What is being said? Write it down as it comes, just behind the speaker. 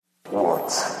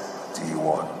What do you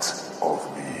want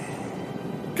of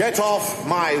me? Get off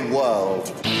my world.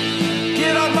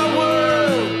 Get off my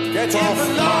world. Get off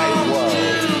my world.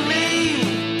 To me.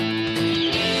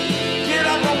 Get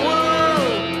off my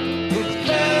world.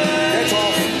 Get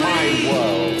off my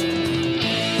world.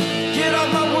 Get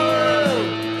off my world.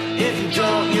 If you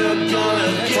don't, you're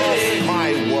gonna Get off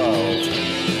my world.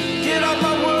 Get off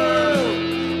my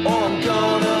world, or I'm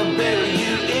gonna bury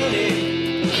you in it.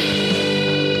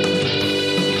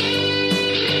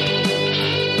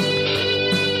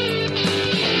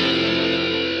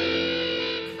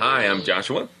 Hi, I'm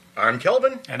Joshua. I'm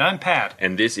Kelvin. And I'm Pat.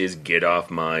 And this is Get Off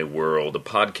My World, a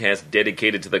podcast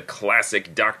dedicated to the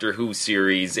classic Doctor Who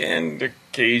series, and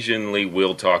occasionally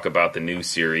we'll talk about the new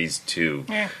series too.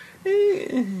 Yeah.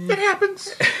 It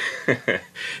happens.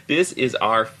 This is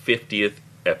our 50th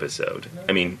episode.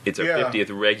 I mean, it's our 50th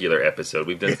regular episode.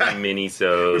 We've done some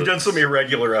mini-sodes. We've done some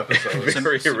irregular episodes.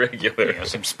 Very irregular.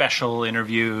 Some special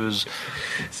interviews.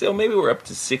 So maybe we're up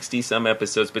to 60-some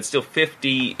episodes, but still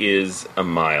 50 is a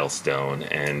milestone,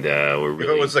 and we're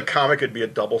really... If it was a comic, it'd be a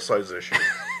double-size issue.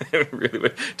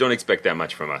 really, don't expect that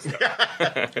much from us,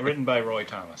 though. Written by Roy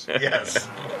Thomas. Yes.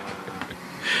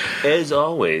 As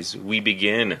always, we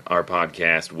begin our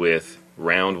podcast with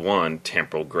Round 1,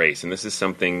 Temporal Grace. And this is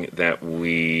something that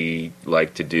we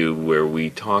like to do where we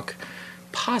talk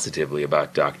positively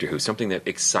about Doctor Who, something that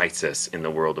excites us in the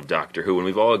world of Doctor Who. And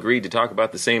we've all agreed to talk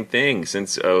about the same thing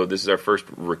since this is our first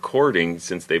recording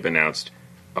since they've announced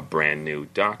a brand new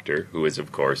Doctor, who is,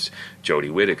 of course,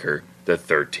 Jodie Whittaker, the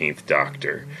 13th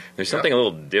Doctor. There's something a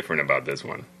little different about this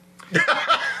one.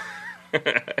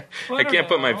 I can't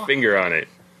put my finger on it.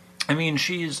 I mean,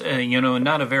 she's,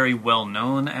 not a very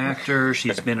well-known actor.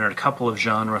 She's been in a couple of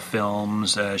genre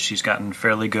films. She's gotten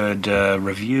fairly good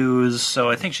reviews. So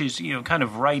I think she's, kind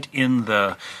of right in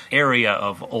the area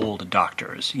of old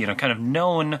doctors. Kind of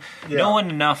known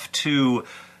enough to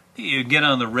get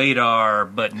on the radar,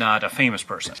 but not a famous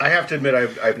person. I have to admit,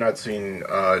 I've not seen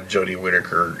Jodie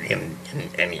Whittaker in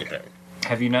anything.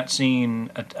 Have you not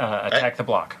seen Attack the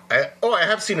Block? I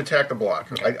have seen Attack the Block.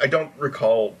 I don't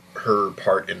recall her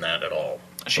part in that at all.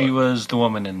 She was the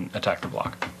woman in Attack the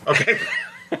Block. Okay.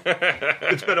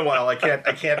 It's been a while. I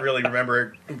can't really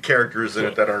remember characters in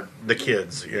it that aren't the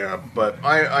kids. Yeah, but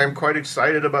I'm quite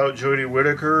excited about Jodie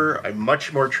Whittaker. I'm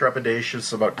much more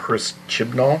trepidatious about Chris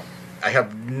Chibnall. I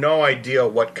have no idea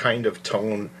what kind of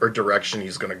tone or direction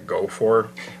he's going to go for.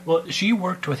 Well, she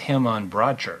worked with him on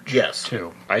Broadchurch. Yes.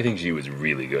 Too. I think she was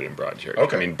really good in Broadchurch.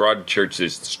 Okay. I mean,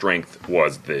 Broadchurch's strength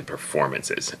was the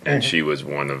performances, and she was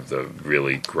one of the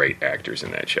really great actors in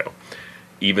that show.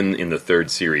 Even in the third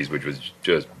series, which was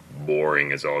just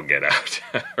boring as all get out,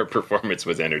 her performance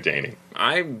was entertaining.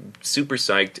 I'm super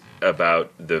psyched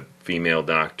about the female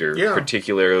Doctor,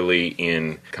 particularly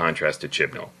in contrast to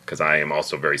Chibnall, because I am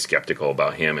also very skeptical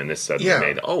about him, and this suddenly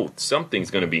made,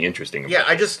 something's going to be interesting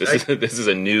about this. This is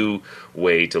a new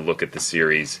way to look at the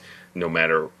series, no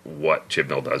matter what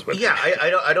Chibnall does with it. Yeah,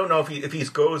 I don't know if he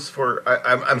goes for...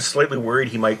 I'm slightly worried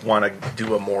he might want to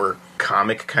do a more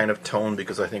comic kind of tone,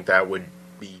 because I think that would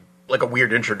be like a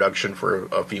weird introduction for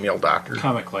a female Doctor.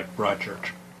 Comic like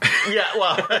Broadchurch. Yeah,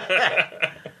 well...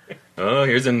 Oh,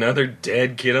 here's another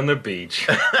dead kid on the beach.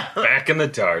 Back in the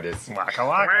TARDIS. Waka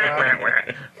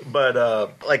waka.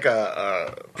 But like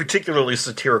a particularly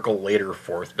satirical later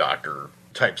Fourth Doctor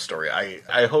type story.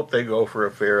 I hope they go for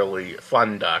a fairly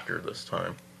fun Doctor this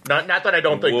time. Not that I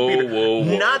don't think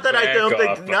not that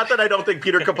I don't think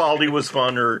Peter Capaldi was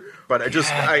fun, but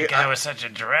I was such a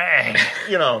drag.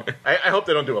 I hope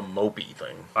they don't do a mopey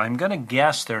thing. I'm gonna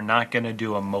guess they're not gonna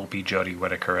do a mopey Jodie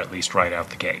Whittaker, at least right out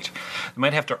the gate. They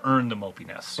might have to earn the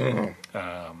mopiness.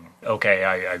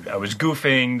 I was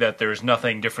goofing that there's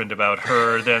nothing different about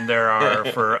her than there are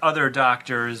for other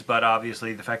doctors, but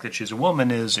obviously the fact that she's a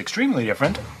woman is extremely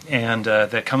different, and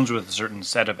that comes with a certain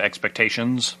set of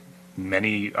expectations.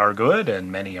 Many are good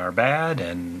and many are bad,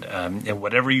 and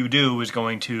whatever you do is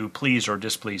going to please or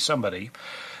displease somebody.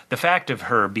 The fact of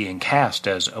her being cast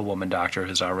as a woman doctor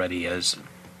is already as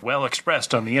well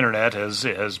expressed on the internet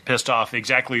has pissed off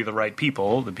exactly the right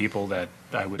people, the people that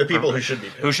I would... The people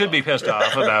who should be pissed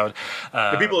off about...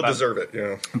 the people who deserve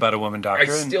it, about a woman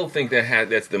doctor. I still think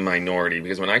that's the minority,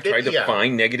 because when I tried to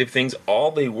find negative things, all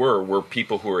they were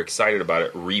people who were excited about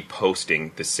it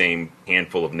reposting the same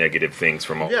handful of negative things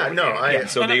from all over the internet.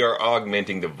 So they are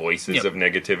augmenting the voices of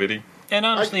negativity. And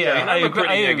honestly, Yeah, I I'm a agree.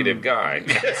 pretty negative guy.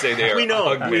 I say they are We know.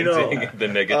 augmenting the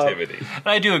negativity.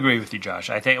 I do agree with you, Josh.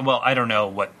 I think. Well, I don't know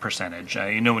what percentage.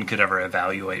 No one could ever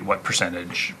evaluate what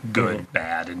percentage good,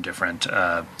 bad, indifferent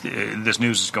this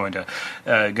news is going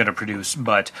to produce.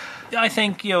 But I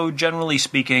think, generally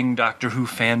speaking, Doctor Who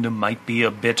fandom might be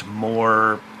a bit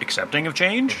more accepting of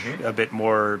change, a bit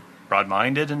more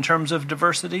broad-minded in terms of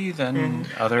diversity than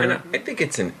other. And I think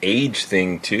it's an age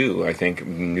thing too. I think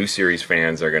new series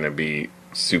fans are going to be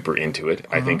super into it.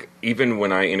 I think even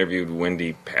when I interviewed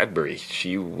Wendy Padbury,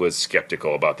 she was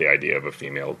skeptical about the idea of a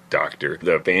female doctor.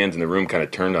 The fans in the room kind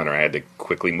of turned on her. I had to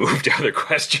quickly move to other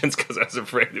questions because I was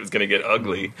afraid it was going to get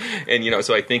ugly. And,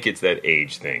 so I think it's that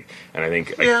age thing. And I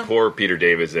think poor Peter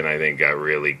Davison, I think, got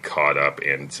really caught up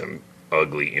in some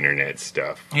ugly internet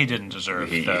stuff. He didn't deserve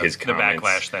his the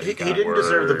backlash that he got. He didn't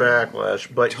deserve the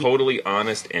backlash, but totally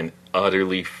honest and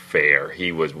utterly fair.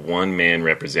 He was one man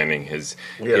representing his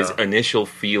initial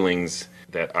feelings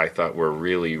that I thought were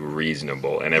really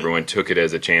reasonable, and everyone took it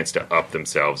as a chance to up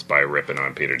themselves by ripping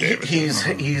on Peter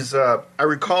Davison. He's I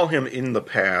recall him in the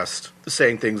past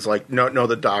saying things like, no,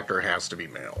 the Doctor has to be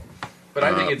male. But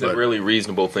I think it's a really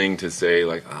reasonable thing to say,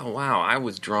 like, oh, wow, I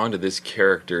was drawn to this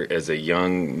character as a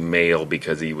young male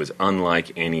because he was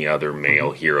unlike any other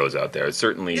male heroes out there. It's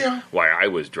certainly why I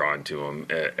was drawn to him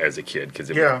as a kid, because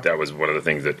that was one of the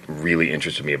things that really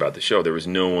interested me about the show. There was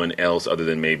no one else other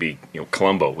than maybe,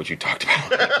 Columbo, which you talked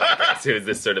about. It was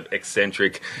this sort of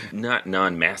eccentric, not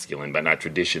non-masculine, but not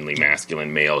traditionally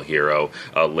masculine male hero.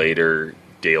 Later,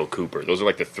 Dale Cooper. Those are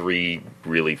like the three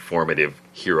really formative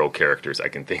hero characters I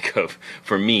can think of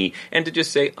for me. And to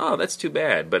just say, oh, that's too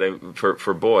bad. But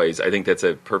for boys, I think that's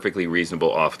a perfectly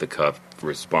reasonable off-the-cuff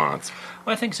response.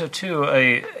 Well, I think so, too.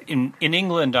 In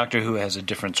England, Doctor Who has a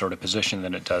different sort of position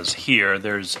than it does here.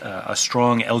 There's a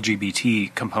strong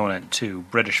LGBT component to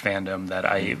British fandom that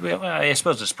I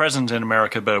suppose is present in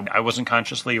America, but I wasn't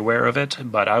consciously aware of it.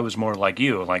 But I was more like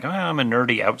you, like, I'm a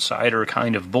nerdy outsider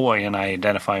kind of boy, and I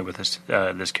identify with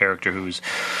this character who's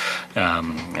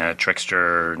a trickster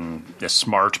and a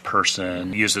smart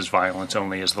person, uses violence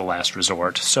only as the last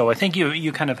resort. So I think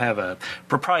you kind of have a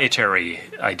proprietary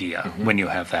idea when you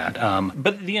have that.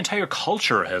 But the entire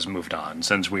culture has moved on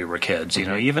since we were kids.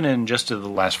 Even in just the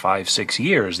last 5-6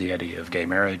 years, the idea of gay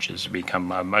marriage has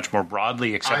become a much more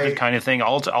broadly accepted kind of thing,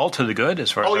 all to the good,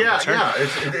 as far as I'm concerned.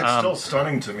 It's still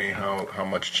stunning to me how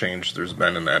much change there's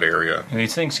been in that area. And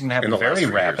these things can happen very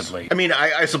rapidly. I mean,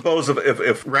 I suppose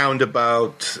if round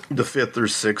about the 5th or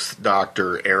 6th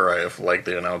Doctor era, if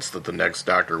they announced that the next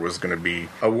Doctor was going to be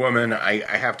a woman, I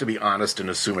have to be honest and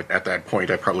assume at that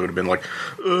point I probably would have been like,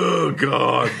 oh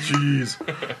God, jeez.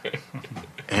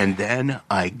 And then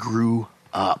I grew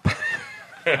up.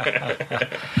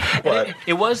 But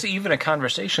it was even a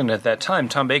conversation at that time.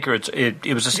 Tom Baker,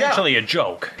 it was essentially a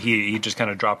joke. He just kind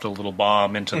of dropped a little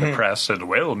bomb into the press and,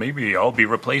 well, maybe I'll be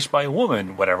replaced by a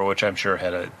woman, whatever, which I'm sure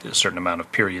had a certain amount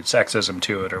of period sexism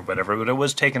to it or whatever. But it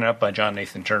was taken up by John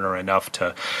Nathan Turner enough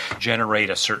to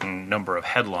generate a certain number of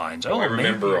headlines. I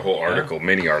remember a whole article,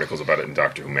 many articles about it in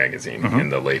Doctor Who magazine in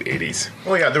the late 80s.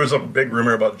 Oh, yeah, there was a big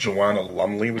rumor about Joanna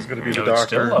Lumley was going to be the Doctor. I would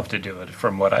still love to do it,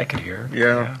 from what I could hear.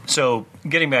 Yeah. So,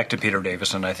 getting back to Peter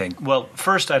Davison, I think, well,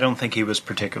 first, I don't think he was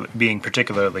being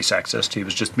particularly sexist. He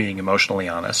was just being emotionally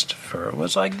honest. It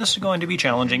was like, this is going to be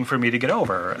challenging for me to get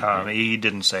over. He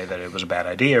didn't say that it was a bad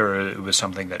idea or it was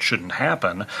something that shouldn't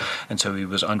happen, and so he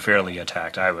was unfairly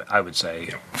attacked, I would say,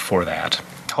 for that.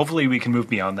 Hopefully we can move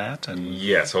beyond that. And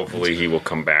yes, hopefully he will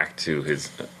come back to his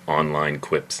online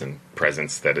quips and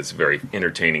presence that is very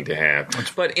entertaining to have.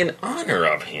 But in honor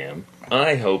of him,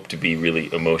 I hope to be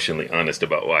really emotionally honest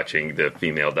about watching the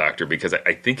female Doctor, because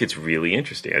I think it's really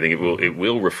interesting. I think it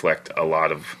will reflect a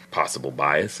lot of possible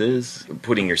biases,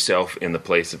 putting yourself in the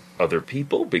place of other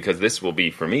people, because this will be,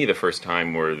 for me, the first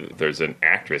time where there's an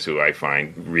actress who I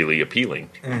find really appealing.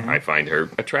 I find her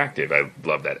attractive. I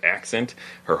love that accent,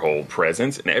 her whole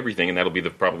presence, and everything, and that'll be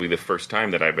probably the first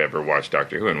time that I've ever watched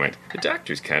Doctor Who and went, the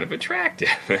Doctor's kind of attractive.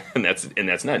 and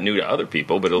that's not new to other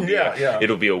people, but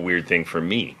it'll be a weird thing for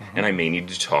me, and I may need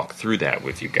to talk through that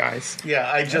with you guys.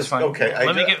 Yeah, okay.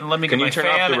 Let me get Can my you turn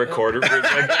fan off the recorder for a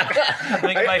second? Let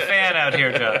me get my fan out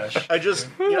here, Josh. I just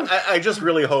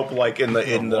really hope, in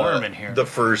the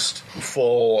first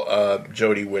full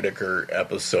Jodie Whittaker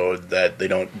episode, that they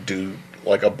don't do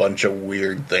like a bunch of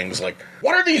weird things, like,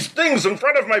 what are these things in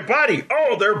front of my body?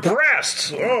 Oh, they're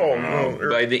breasts.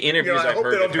 By the interviews I I've hope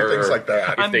heard they don't with do her, things like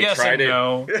that. if I'm they guessing tried it,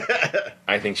 no.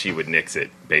 I think she would nix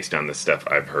it based on the stuff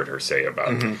I've heard her say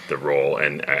about the role,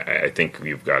 and I think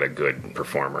you've got a good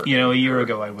performer. You know, a year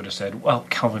ago I would have said, well,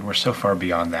 Calvin, we're so far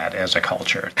beyond that as a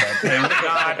culture. That it would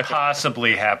not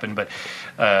possibly happen, but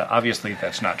obviously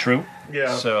that's not true.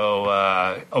 Yeah.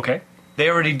 So, okay. They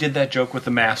already did that joke with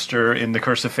the Master in The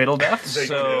Curse of Fatal Death,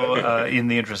 so in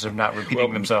the interest of not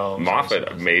repeating themselves.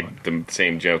 Moffat made the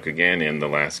same joke again in the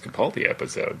last Capaldi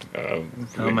episode.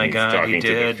 Oh my God, he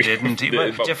did, didn't he?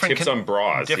 But different tips on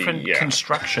bras. Different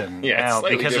construction,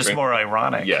 slightly because different. it's more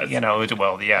ironic. Yes. You know,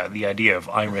 the idea of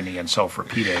irony and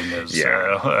self-repeating is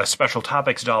a special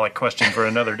topics Dalek question for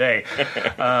another day.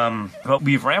 But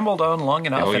we've rambled on long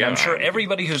enough, and I'm sure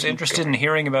everybody who's interested in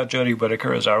hearing about Jodie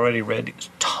Whittaker has already read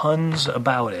tons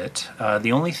about it.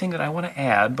 The only thing that I want to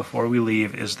add before we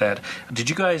leave is that, did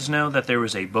you guys know that there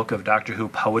was a book of Doctor Who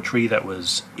poetry that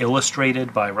was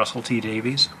illustrated by Russell T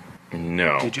Davies?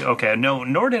 No. Did you? Okay, no,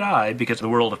 nor did I, because the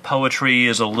world of poetry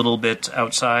is a little bit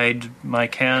outside my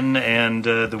ken, and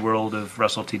the world of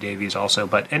Russell T Davies also.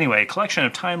 But anyway, a collection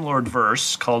of Time Lord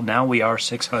verse called Now We Are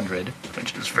 600,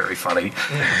 which is very funny,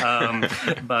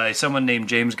 by someone named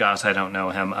James Goss, I don't know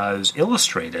him, was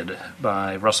illustrated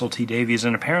by Russell T Davies,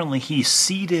 and apparently he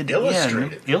seeded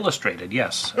Illustrated,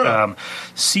 yes.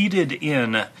 Seeded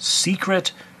in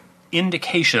secret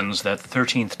indications that the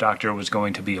 13th Doctor was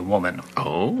going to be a woman.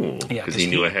 Oh, because he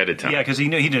knew ahead of time. Yeah, because he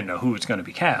didn't know who was going to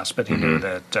be cast, but he knew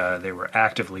that they were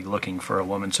actively looking for a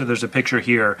woman. So there's a picture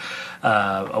here,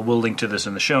 we'll link to this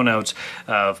in the show notes,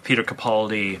 of Peter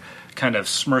Capaldi kind of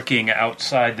smirking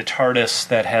outside the TARDIS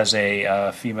that has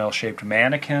a female-shaped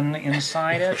mannequin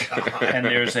inside it. And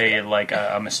there's a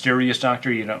mysterious doctor.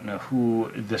 You don't know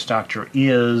who this doctor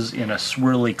is, in a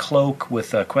swirly cloak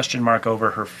with a question mark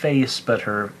over her face, but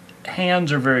her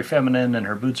hands are very feminine and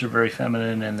her boots are very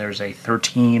feminine, and there's a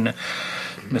 13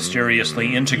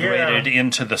 mysteriously integrated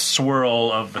into the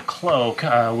swirl of the cloak.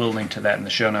 We'll link to that in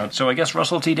the show notes. So I guess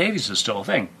Russell T Davies is still a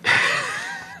thing.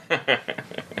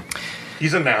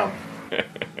 He's a noun.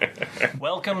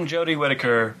 Welcome, Jodie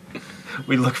Whittaker.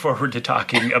 We look forward to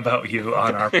talking about you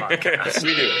on our podcast.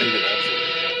 We do, absolutely.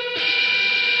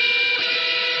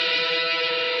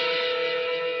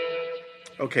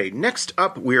 Okay, next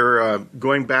up, we're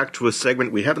going back to a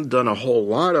segment we haven't done a whole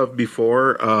lot of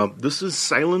before. This is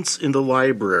Silence in the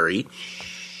Library,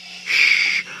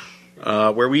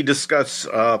 where we discuss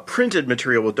printed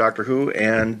material with Doctor Who,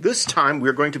 and this time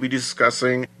we're going to be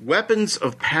discussing Weapons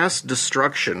of Past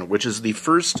Destruction, which is the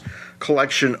first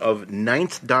collection of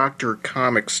Ninth Doctor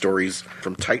comic stories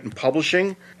from Titan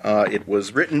Publishing. It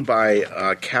was written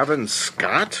by Cavan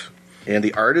Scott, and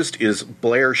the artist is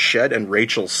Blair Shedd and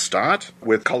Rachel Stott,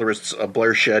 with colorists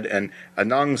Blair Shedd and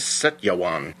Anang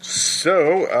Setyawan.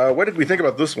 So, what did we think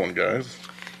about this one, guys?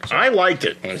 I liked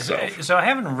it myself. So I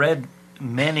haven't read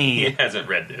many. He hasn't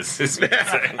read this.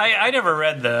 I never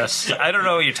read this. I don't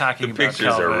know what you're talking about. Pictures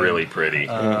Calvin. are really pretty.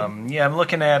 Yeah, I'm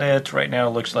looking at it right now.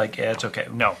 It looks like it's okay.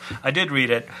 No, I did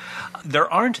read it.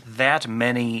 There aren't that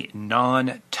many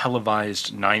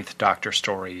non-televised Ninth Doctor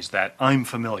stories that I'm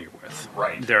familiar with.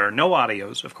 Right. There are no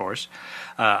audios, of course.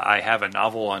 I have a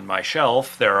novel on my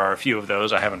shelf. There are a few of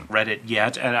those. I haven't read it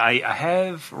yet. And I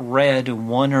have read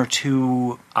one or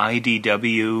two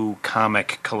IDW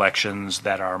comic collections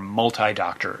that are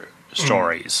multi-Doctor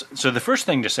stories. So the first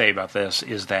thing to say about this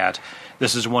is that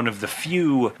this is one of the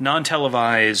few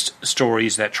non-televised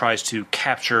stories that tries to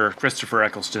capture Christopher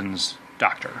Eccleston's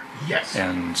Doctor. Yes.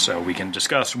 And so we can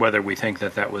discuss whether we think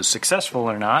that was successful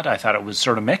or not. I thought it was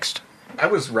sort of mixed. I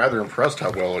was rather impressed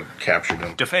how well it captured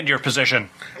him. Defend your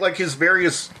position. Like, his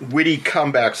various witty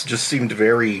comebacks just seemed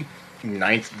very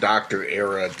Ninth Doctor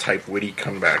era type witty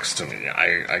comebacks to me.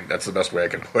 I that's the best way I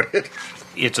can put it.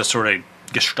 It's a sort of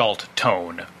Gestalt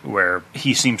tone where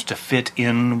he seems to fit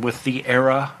in with the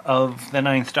era of the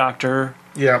Ninth Doctor.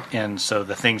 Yeah. And so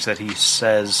the things that he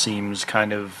says seems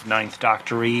kind of Ninth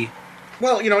Doctor-y.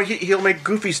 Well, he'll make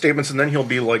goofy statements and then he'll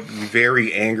be, like,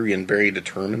 very angry and very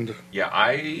determined. Yeah,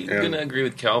 I'm going to agree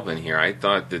with Calvin here. I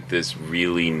thought that this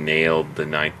really nailed the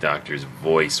Ninth Doctor's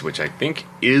voice, which I think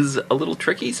is a little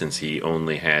tricky since he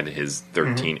only had his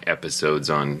 13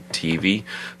 episodes on TV.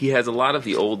 He has a lot of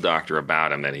the old Doctor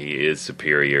about him, that he is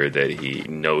superior, that he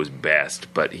knows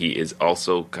best, but he is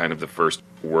also kind of the first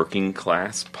working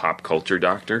class pop culture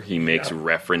Doctor. He makes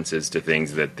references to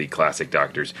things that the classic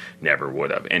Doctors never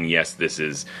would have. And yes, this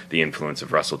is the influence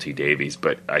of Russell T Davies,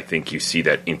 but I think you see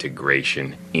that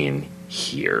integration in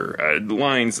here.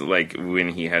 Lines like when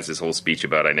he has his whole speech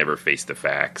about I never face the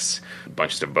facts, a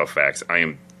bunch of stuff about facts. I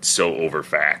am so over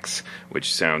facts,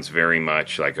 which sounds very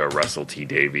much like a Russell T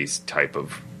Davies type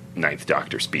of Ninth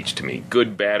Doctor speech to me,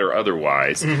 good, bad, or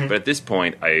otherwise. But at this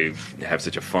point, I have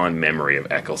such a fond memory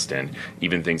of Eccleston.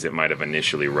 Even things that might have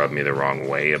initially rubbed me the wrong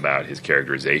way about his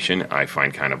characterization, I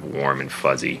find kind of warm and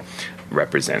fuzzy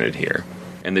represented here.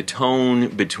 And the tone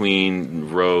between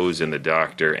Rose and the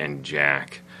Doctor and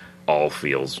Jack all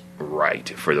feels right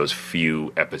for those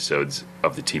few episodes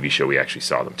of the TV show we actually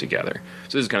saw them together.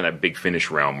 So this is kind of that Big Finish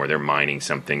realm where they're mining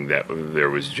something that there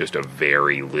was just a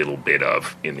very little bit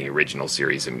of in the original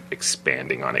series and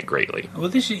expanding on it greatly. Well,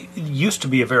 this used to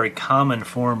be a very common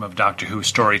form of Doctor Who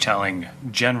storytelling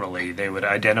generally. They would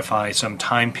identify some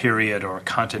time period or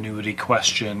continuity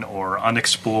question or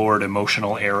unexplored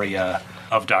emotional area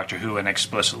of Doctor Who and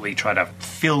explicitly try to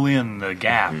fill in the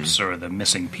gaps or the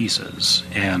missing pieces.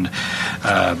 And,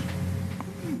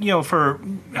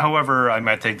 however I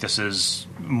might think this is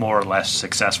more or less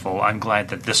successful, I'm glad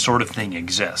that this sort of thing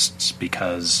exists,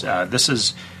 because this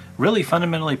is really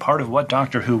fundamentally part of what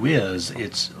Doctor Who is.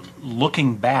 It's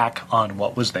looking back on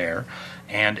what was there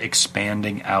and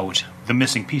expanding out the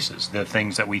missing pieces, the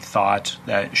things that we thought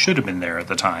that should have been there at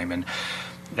the time. And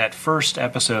that first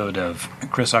episode of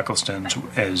Chris Eccleston's,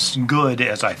 as good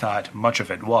as I thought much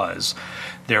of it was,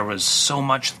 there was so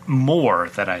much more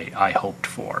that I hoped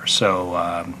for.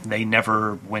 So they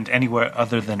never went anywhere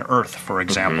other than Earth, for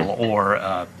example, or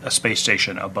a space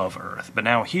station above Earth. But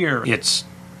now here, it's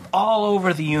all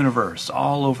over the universe,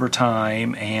 all over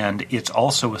time, and it's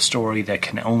also a story that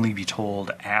can only be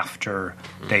told after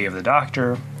Day of the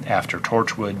Doctor, after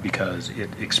Torchwood, because it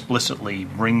explicitly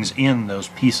brings in those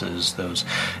pieces, those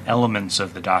elements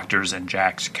of the Doctor's and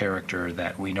Jack's character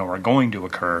that we know are going to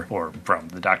occur, or from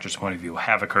the Doctor's point of view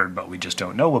have occurred, but we just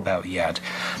don't know about yet,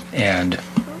 and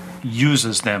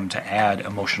uses them to add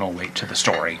emotional weight to the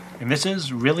story. And this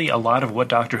is really a lot of what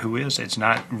Doctor Who is. It's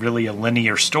not really a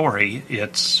linear story.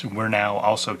 We're now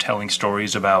also telling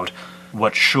stories about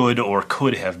what should or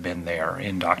could have been there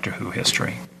in Doctor Who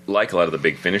history. Like a lot of the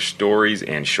Big Finish stories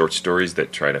and short stories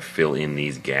that try to fill in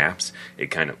these gaps, it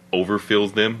kind of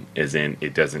overfills them, as in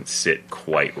it doesn't sit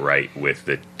quite right with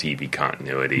the TV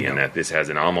continuity, and that this has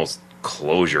an almost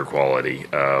closure quality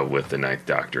with the Ninth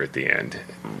Doctor at the end,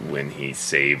 when he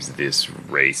saves this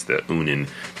race, the Unin,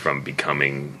 from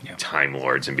becoming Time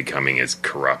Lords and becoming as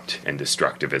corrupt and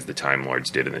destructive as the Time Lords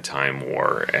did in the Time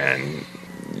War. And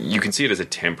you can see it as a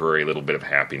temporary little bit of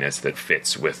happiness that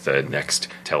fits with the next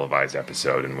televised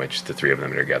episode, in which the three of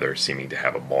them are together seeming to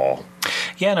have a ball.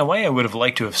 Yeah, in a way I would have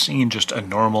liked to have seen just a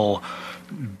normal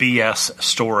BS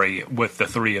story with the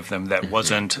three of them that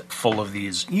wasn't full of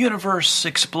these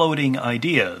universe-exploding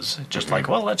ideas. Just like,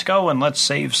 well, let's go and let's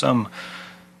save some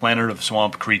planet of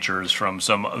swamp creatures from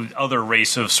some other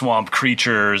race of swamp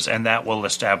creatures, and that will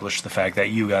establish the fact that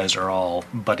you guys are all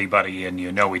buddy-buddy and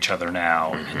you know each other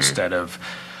now, instead of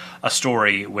a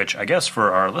story which, I guess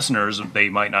for our listeners, they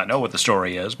might not know what the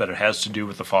story is, but it has to do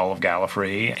with the fall of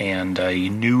Gallifrey and a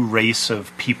new race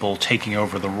of people taking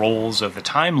over the roles of the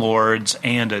Time Lords,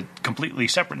 and a completely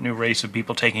separate new race of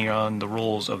people taking on the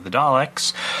roles of the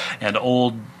Daleks, and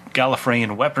old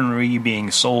Gallifreyan weaponry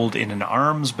being sold in an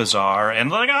arms bazaar,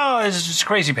 and like, oh, it's just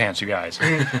crazy pants, you guys.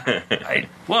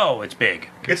 Whoa, it's big.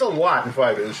 It's a lot in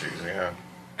 5 issues, yeah.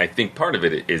 I think part of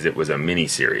it is it was a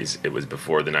mini-series. It was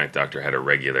before the Ninth Doctor had a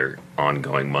regular,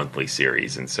 ongoing monthly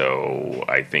series, and so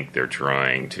I think they're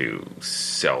trying to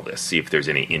sell this, see if there's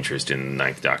any interest in the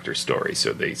Ninth Doctor story,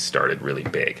 so they started really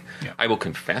big. Yeah. I will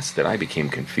confess that I became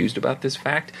confused about this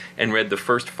fact and read the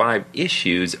first 5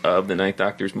 issues of the Ninth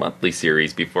Doctor's monthly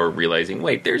series before realizing,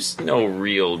 wait, there's no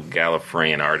real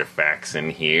Gallifreyan artifacts in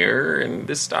here, and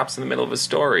this stops in the middle of a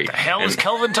story. The hell is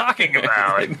Kelvin talking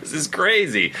about? This is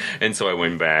crazy. And so I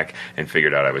went back and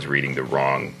figured out I was reading the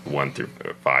wrong 1 through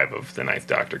 5 of the Ninth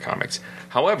Doctor comics.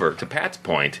 However, to Pat's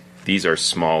point, these are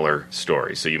smaller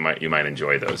stories, so you might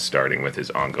enjoy those, starting with his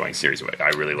ongoing series. I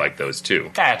really like those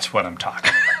too. That's what I'm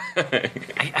talking about.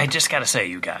 I just gotta say,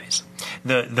 you guys,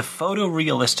 the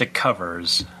photorealistic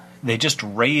covers, they just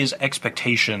raise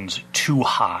expectations too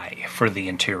high for the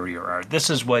interior art. This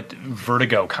is what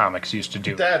Vertigo comics used to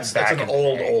do. That's an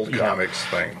old comics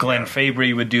thing. Glenn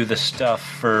Fabry would do the stuff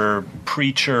for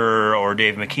Preacher, or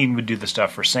Dave McKean would do the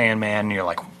stuff for Sandman, and you're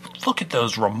like, look at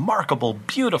those remarkable,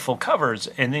 beautiful covers,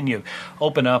 and then you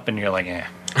open up and you're like, eh.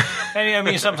 I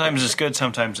mean, sometimes it's good,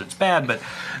 sometimes it's bad, but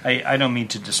I don't mean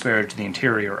to disparage the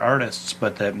interior artists,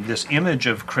 but this image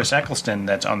of Chris Eccleston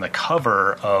that's on the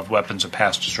cover of Weapons of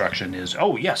Mass Destruction is,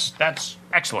 oh, yes, that's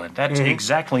excellent. That's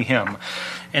exactly him.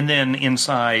 And then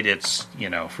inside, it's,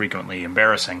 frequently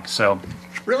embarrassing. So,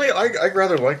 Really, I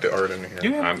rather like the art in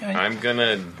here. I'm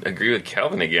gonna agree with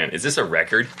Kelvin again. Is this a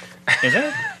record? Is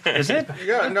it? Is it?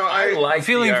 Yeah, no, I'm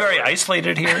feeling very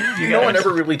isolated here. No one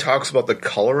ever really talks about the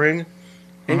coloring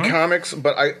in comics,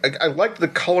 but I like the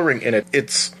coloring in it.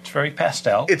 It's very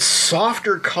pastel. It's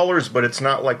softer colors, but it's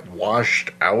not like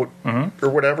washed out or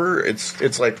whatever.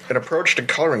 It's like an approach to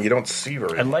coloring you don't see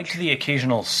very I much. liked the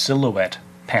occasional silhouette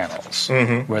panels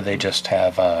where they just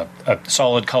have a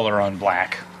solid color on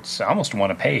black. It's almost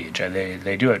one a page.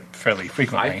 They do it fairly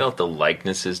frequently. I felt the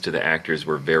likenesses to the actors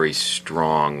were very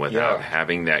strong without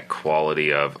having that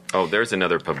quality of, oh, there's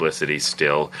another publicity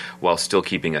still, while still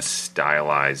keeping a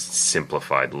stylized,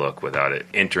 simplified look without it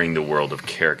entering the world of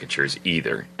caricatures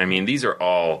either. I mean, these are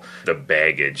all the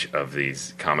baggage of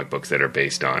these comic books that are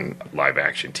based on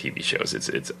live-action TV shows.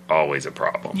 It's always a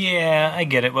problem. Yeah, I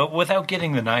get it. But without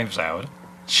getting the knives out.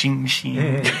 Shing, shing,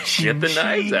 Get the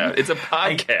knives out. It's a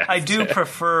podcast. I do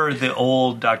prefer the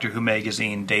old Doctor Who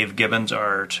magazine, Dave Gibbons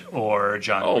art, or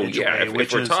John Ridgway,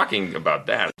 if we're talking about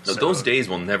that, those days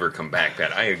will never come back,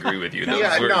 Pat. I agree with you.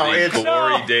 Those were the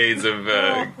glory days of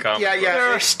comic books.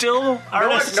 There are still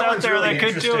artists out there really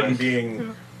that could do it.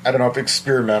 Being, I don't know if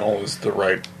experimental is the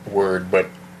right word, but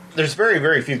there's very,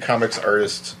 very few comics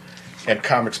artists and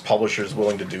comics publishers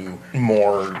willing to do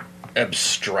more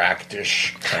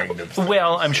abstractish kind of thing.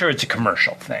 Well, I'm sure it's a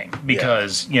commercial thing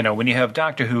because, when you have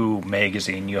Doctor Who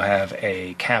magazine, you have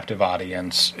a captive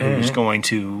audience who's going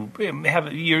to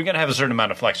you're going to have a certain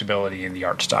amount of flexibility in the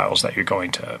art styles that you're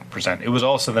going to present. It was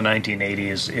also the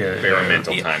 1980s.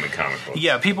 Experimental time in comic books.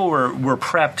 Yeah, people were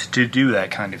prepped to do that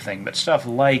kind of thing, but stuff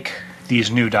like these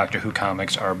new Doctor Who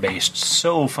comics are based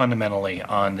so fundamentally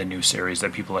on the new series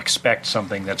that people expect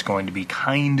something that's going to be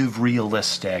kind of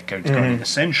realistic. It's going to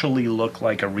essentially look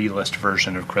like a realist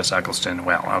version of Chris Eccleston.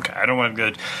 Well, okay, I don't want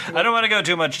to go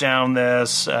too much down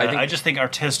this. I just think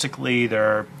artistically,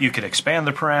 you could expand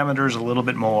the parameters a little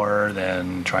bit more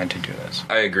than trying to do this.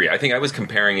 I agree. I think I was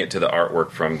comparing it to the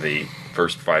artwork from the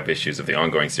first 5 issues of the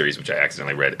ongoing series, which I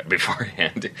accidentally read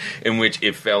beforehand, in which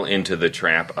it fell into the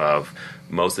trap of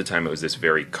most of the time it was this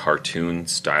very cartoon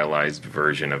stylized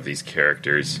version of these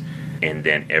characters, and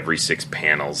then every 6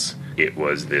 panels it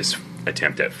was this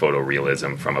attempt at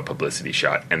photorealism from a publicity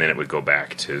shot, and then it would go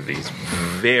back to these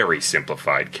very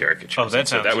simplified caricatures. Oh,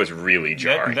 that was really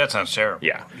jarring. That sounds terrible.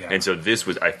 Yeah. And so this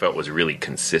I felt was really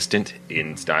consistent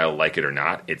in style, like it or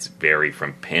not. It's very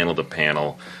from panel to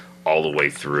panel all the way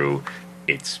through.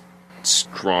 It's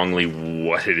strongly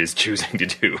what it is choosing to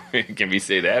do. Can we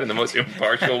say that in the most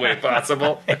impartial way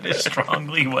possible? It is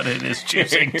strongly what it is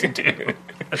choosing to do.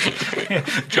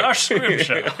 Josh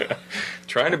Scrimshaw.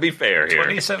 Trying to be fair here.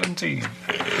 2017.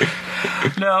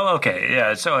 No, okay,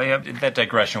 yeah, so that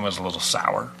digression was a little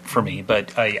sour for me,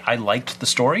 but I liked the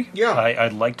story. Yeah. I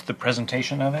liked the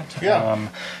presentation of it. Yeah.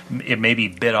 It maybe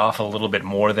bit off a little bit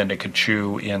more than it could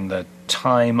chew in the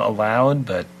time allowed,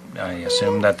 but I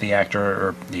assume that the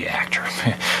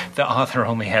author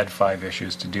only had 5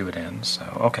 issues to do it in, so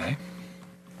okay.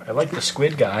 I like the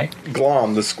squid guy.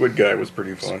 Glom, the squid guy, was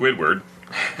pretty fun. Squidward.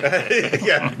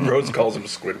 Yeah, Rose calls him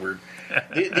Squidward.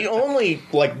 The only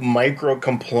micro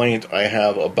complaint I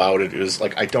have about it is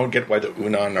I don't get why the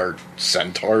Unan are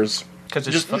centaurs. Because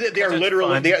they are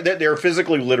literally they are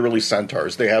physically literally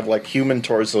centaurs. They have human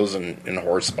torsos and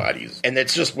horse bodies, and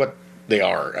it's just what they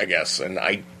are, I guess. And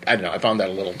I don't know. I found that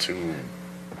a little too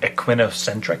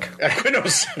equinocentric. I don't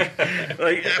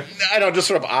know, just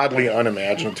sort of oddly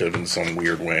unimaginative in some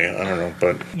weird way. I don't know,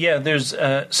 but yeah, there's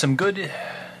some good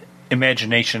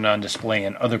imagination on display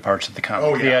in other parts of the comic.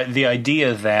 Oh, yeah. The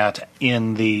idea that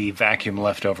in the vacuum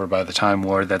left over by the Time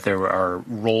War, that there are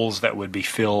roles that would be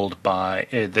filled by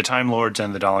the Time Lords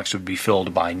and the Daleks would be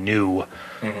filled by new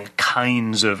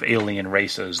kinds of alien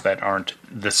races that aren't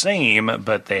the same,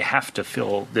 but they have to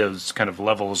fill those kind of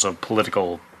levels of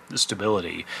political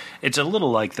stability. It's a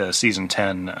little like the season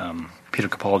 10 Peter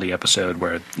Capaldi episode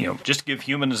where, just give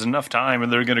humans enough time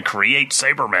and they're going to create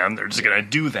Cybermen. They're just going to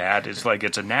do that. It's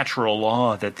it's a natural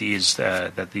law that these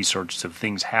sorts of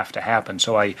things have to happen.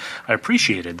 So I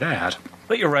appreciated that.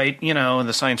 But you're right,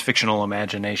 the science fictional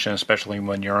imagination, especially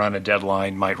when you're on a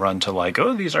deadline, might run to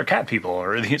oh, these are cat people,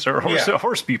 or these are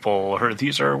horse people, or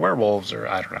these are werewolves, or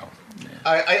I don't know.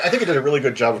 I think it did a really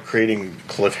good job of creating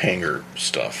cliffhanger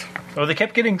stuff. Oh, they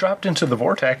kept getting dropped into the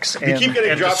vortex. They keep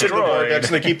getting dropped into the vortex,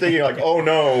 and they keep thinking, oh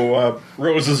no,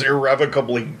 Rose is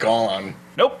irrevocably gone.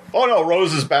 Nope. Oh no,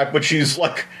 Rose is back, but she's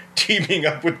like teaming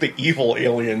up with the evil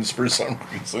aliens for some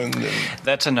reason.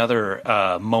 That's another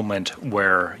moment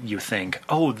where you think,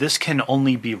 oh, this can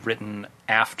only be written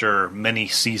after many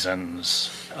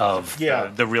seasons of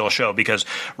the real show, because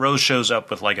Rose shows up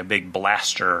with like a big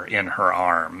blaster in her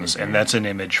arms, and that's an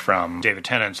image from David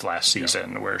Tennant's last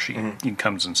season where she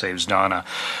comes and saves Donna.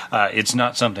 It's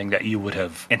not something that you would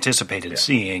have anticipated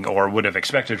seeing or would have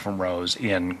expected from Rose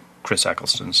in Chris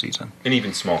Eccleston's season. And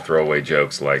even small throwaway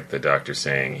jokes like the Doctor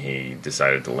saying he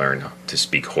decided to learn to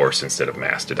speak horse instead of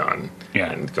mastodon.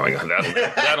 Yeah. And going,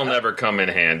 that'll never come in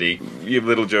handy. You have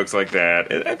little jokes like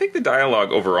that. I think the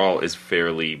dialogue overall is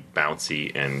fairly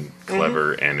bouncy and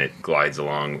clever, and it glides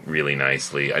along really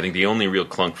nicely. I think the only real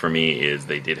clunk for me is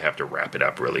they did have to wrap it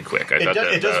up really quick.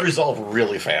 It does resolve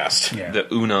really fast. Yeah. The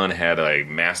Unan had a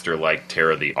master-like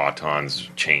Terror the Autons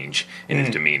change in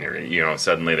his demeanor. You know,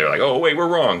 suddenly they're like, oh, wait, we're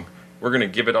wrong. We're going to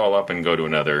give it all up and go to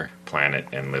another planet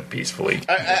and live peacefully.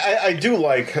 I do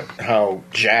like how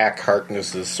Jack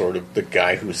Harkness is sort of the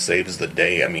guy who saves the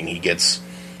day. I mean, he gets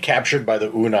captured by the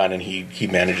Unan, and he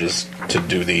manages to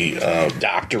do the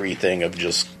doctory thing of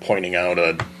just pointing out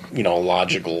a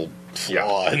logical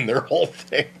flaw in their whole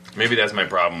thing. Maybe that's my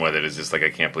problem with it. Is just like,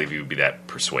 I can't believe he would be that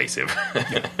persuasive.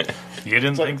 You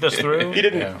didn't think this through? He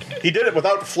didn't. Yeah. He did it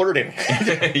without flirting.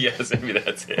 Yes, maybe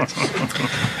that's it.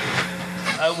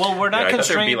 Well, we're not I thought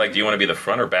constrained. there'd be like, do you want to be the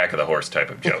front or back of the horse type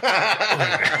of joke.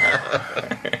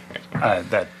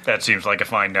 That seems like a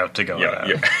fine note to go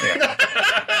with. Yeah.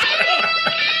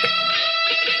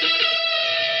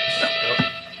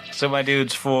 So, my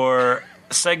dudes, for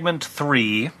segment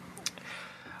 3,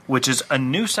 which is a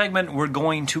new segment we're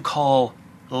going to call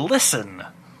Listen.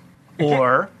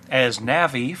 Or, as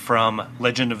Navi from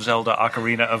Legend of Zelda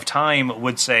Ocarina of Time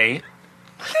would say,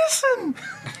 listen!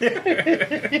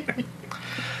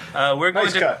 We're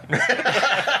going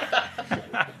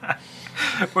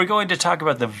We're going to talk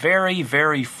about the very,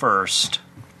 very first,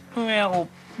 well,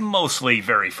 mostly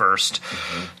very first,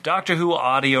 Doctor Who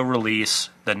audio release,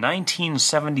 the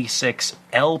 1976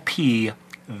 LP,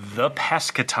 The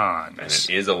Pescatons. And it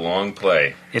is a long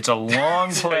play. It's a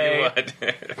long play. Tell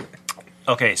you what.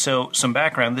 Okay, so some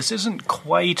background. This isn't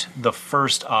quite the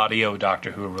first audio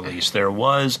Doctor Who release. There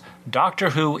was Doctor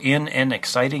Who in an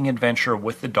Exciting Adventure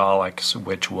with the Daleks,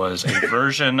 which was a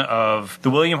version of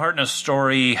the William Hartnell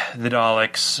story, The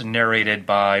Daleks, narrated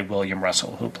by William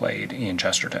Russell, who played Ian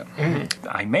Chesterton.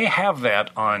 I may have that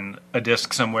on a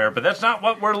disc somewhere, but that's not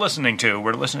what we're listening to.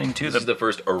 We're listening to This is the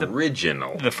first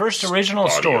original. The first original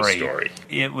audio story.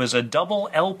 It was a double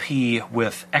LP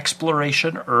with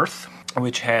Exploration Earth,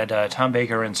 which had Tom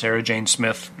Baker and Sarah Jane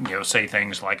Smith, say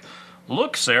things like,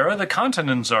 "Look, Sarah, the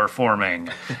continents are forming.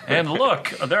 And look,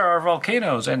 there are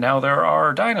volcanoes, and now there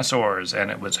are dinosaurs." And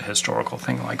it was a historical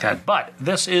thing like that. But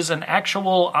this is an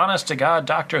actual, honest-to-God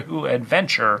Doctor Who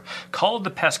adventure called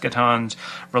The Pescatons,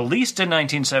 released in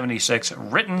 1976,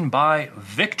 written by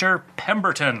Victor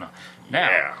Pemberton.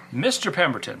 Now, Mr.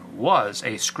 Pemberton was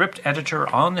a script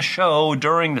editor on the show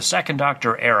during the Second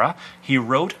Doctor era. He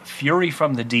wrote Fury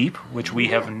from the Deep, which we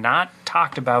have not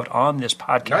talked about on this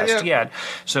podcast yet.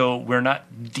 So we're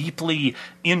not deeply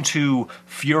into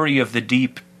Fury of the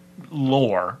Deep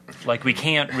lore. Like, we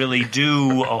can't really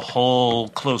do a whole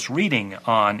close reading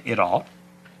on it all.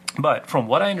 But from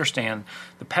what I understand,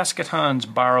 the Pescatons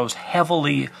borrows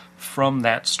heavily from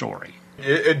that story.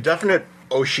 A definite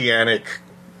oceanic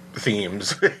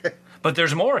themes. But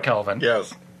there's more, Kelvin.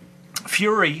 Yes.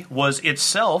 Fury was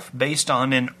itself based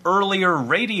on an earlier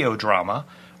radio drama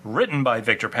written by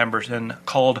Victor Pemberton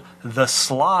called The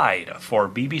Slide for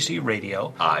BBC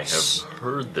Radio. I have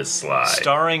heard The Slide.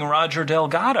 Starring Roger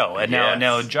Delgado. And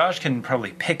now Josh can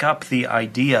probably pick up the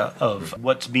idea of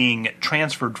what's being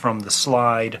transferred from The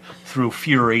Slide through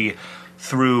Fury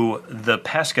through the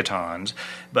Pescatons.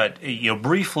 But,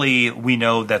 briefly, we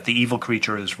know that the evil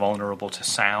creature is vulnerable to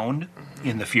sound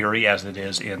in the Fury, as it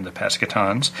is in the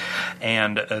Pescatons.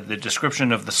 And the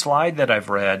description of The Slide that I've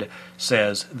read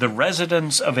says, "The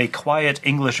residents of a quiet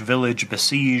English village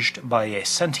besieged by a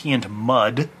sentient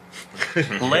mud,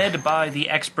 led by the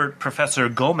expert Professor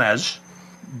Gomez,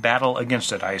 battle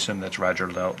against it." I assume that's Roger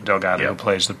Delgado who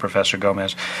plays the Professor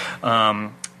Gomez.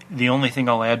 The only thing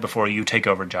I'll add before you take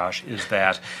over, Josh, is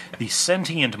that the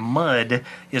sentient mud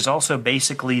is also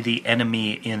basically the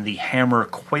enemy in the Hammer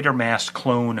Quatermass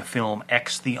clone film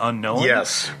X the Unknown.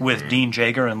 Yes. With Dean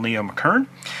Jager and Leo McKern,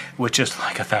 which is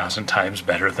like 1,000 times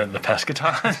better than the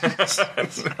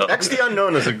Pescatons. X the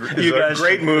Unknown is a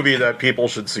great movie that people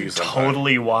should see sometime.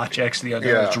 Totally watch X the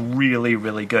Unknown. Yeah. It's really,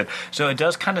 really good. So it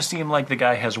does kind of seem like the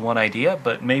guy has one idea,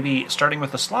 but maybe starting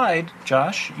with the slide,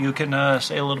 Josh, you can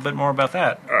say a little bit more about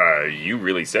that. You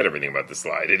really said everything about the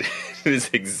slide. It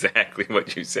is exactly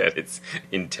what you said. It's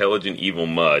intelligent, evil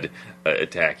mud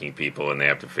attacking people, and they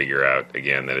have to figure out,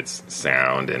 again, that it's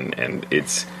sound, and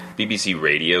it's BBC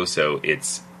Radio, so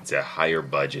it's a higher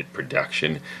budget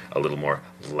production, a little more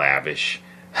lavish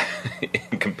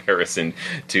in comparison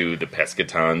to the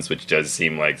Pescatons, which does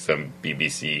seem like some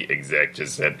BBC exec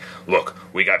just said, look,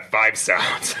 we got 5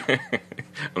 sounds.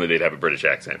 Only they'd have a British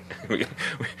accent.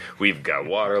 We've got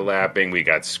water lapping, we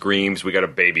got screams, we got a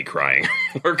baby crying.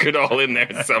 Work it all in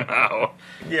there somehow.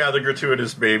 Yeah, the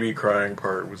gratuitous baby crying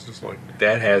part was just like...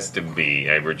 That has to be,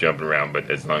 we're jumping around, but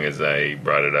as long as I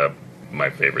brought it up, my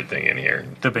favorite thing in here.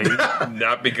 The baby.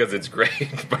 Not because it's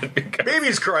great, but because...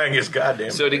 Babies crying is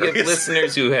goddamn So to give hilarious.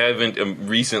 listeners who haven't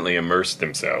recently immersed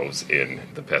themselves in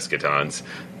the Pescatons,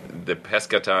 the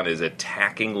Pescaton is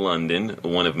attacking London,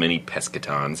 one of many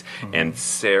Pescatons, and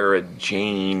Sarah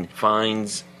Jane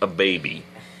finds a baby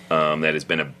that has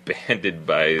been abandoned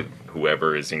by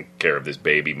whoever is in care of this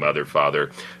baby, mother,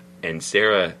 father, and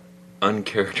Sarah,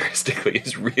 uncharacteristically,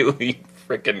 is really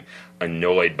freaking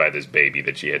annoyed by this baby,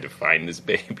 that she had to find this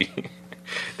baby,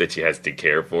 that she has to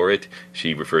care for it.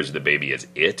 She refers to the baby as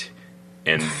it.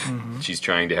 And she's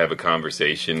trying to have a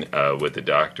conversation with the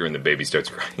doctor, and the baby starts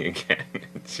crying again.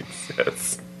 And she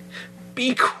says,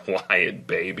 "Be quiet,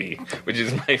 baby," which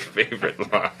is my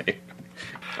favorite line.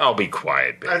 I'll be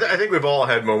quiet, baby. I think we've all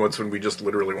had moments when we just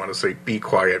literally want to say, "Be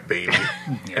quiet, baby,"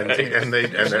 and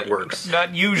that works.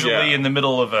 Not usually in the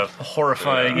middle of a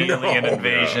horrifying alien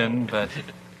invasion, but...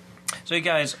 So you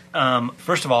guys,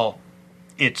 first of all,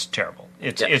 it's terrible.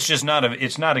 It's just not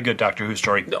a good Doctor Who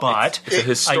story, but it's a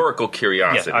historical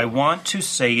curiosity. Yeah, I want to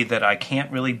say that I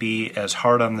can't really be as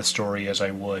hard on the story as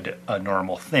I would a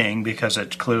normal thing, because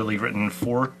it's clearly written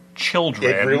for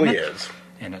children. It really is.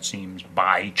 And it seems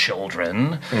by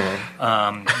children.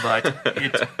 But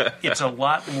it's a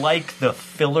lot like the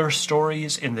filler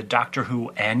stories in the Doctor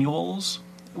Who annuals,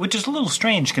 which is a little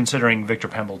strange considering Victor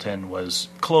Pemberton was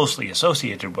closely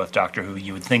associated with Doctor Who.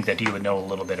 You would think that he would know a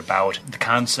little bit about the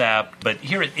concept, but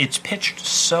here it's pitched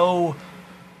so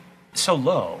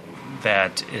low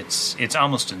that it's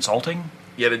almost insulting.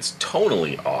 Yet it's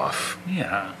tonally off.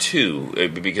 Yeah.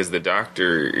 Too, because the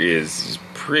Doctor is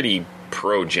pretty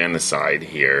pro-genocide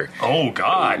here. Oh,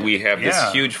 God. We have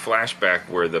this huge flashback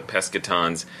where the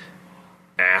Pescatons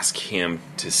ask him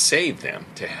to save them,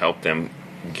 to help them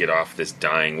get off this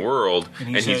dying world,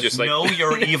 and he's just like, "No,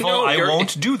 you're evil. I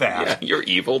won't do that. Yeah, you're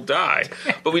evil. Die."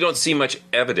 But we don't see much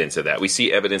evidence of that. We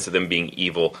see evidence of them being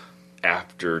evil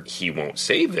after he won't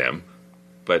save them.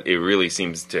 But it really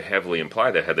seems to heavily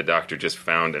imply that had the Doctor just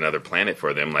found another planet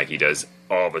for them, like he does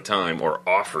all the time, or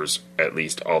offers at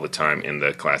least all the time in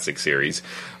the classic series,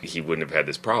 he wouldn't have had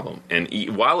this problem. And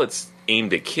while it's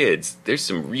aimed at kids, there's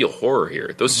some real horror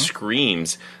here. Those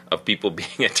screams of people being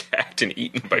attacked and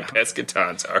eaten by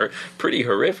Pescatons are pretty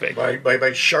horrific.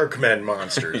 By shark men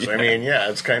monsters. I mean,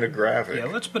 it's kind of graphic. Yeah,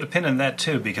 let's put a pin in that,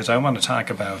 too, because I want to talk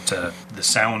about the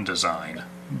sound design.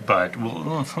 But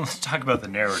let's talk about the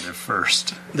narrative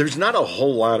first. There's not a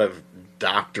whole lot of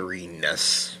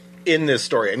doctoriness in this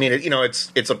story. I mean,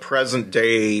 it's a present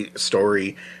day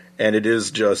story, and it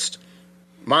is just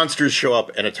monsters show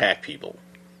up and attack people,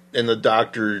 and the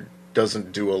Doctor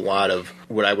doesn't do a lot of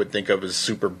what I would think of as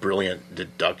super brilliant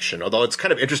deduction. Although it's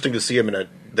kind of interesting to see him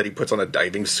that he puts on a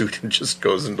diving suit and just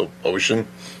goes into the ocean.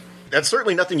 That's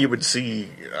certainly nothing you would see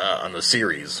on the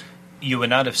series. You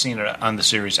would not have seen it on the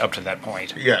series up to that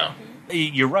point. Yeah.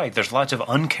 You're right. There's lots of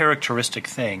uncharacteristic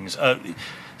things.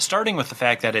 Starting with the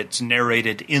fact that it's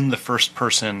narrated in the first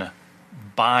person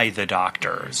by the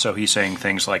Doctor. So he's saying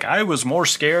things like, "I was more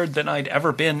scared than I'd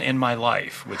ever been in my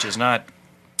life," which is not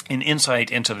an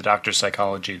insight into the Doctor's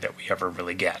psychology that we ever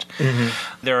really get. Mm-hmm.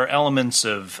 There are elements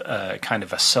of kind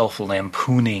of a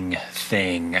self-lampooning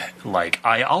thing, like,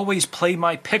 "I always play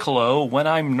my piccolo when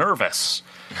I'm nervous."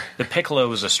 The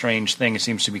piccolo is a strange thing. It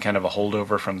seems to be kind of a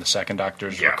holdover from the second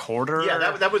Doctor's recorder.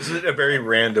 Yeah, that was a very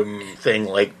random thing.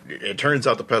 Like, it turns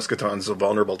out the Pescatons are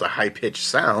vulnerable to high-pitched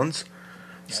sounds,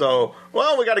 So,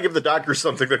 well, we got to give the Doctor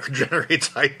something that generates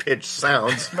high-pitched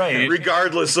sounds, Right.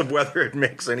 regardless of whether it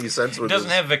makes any sense with He doesn't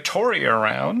have Victoria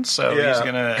around, so Yeah. he's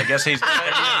gonna. I guess he's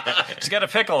got a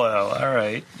piccolo. All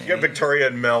right. You got Victoria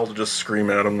and Mel to just scream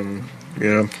at him, and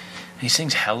yeah. He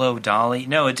sings "Hello, Dolly."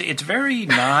 No, it's very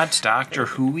not Doctor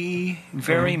Who-y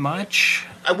very much.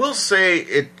 I will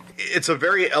say it's a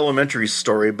very elementary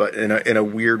story, but in a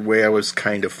weird way, I was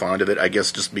kind of fond of it. I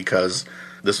guess just because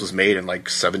this was made in like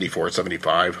 74,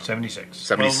 75. 76.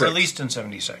 76. Well, released in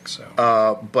 76.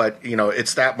 So. But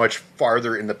it's that much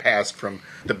farther in the past from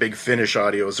the Big Finish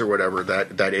audios or whatever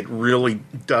that it really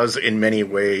does in many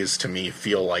ways to me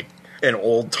feel like an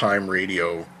old time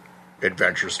radio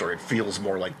adventure story. It feels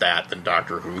more like that than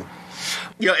Doctor Who.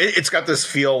 It's got this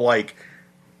feel like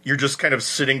you're just kind of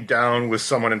sitting down with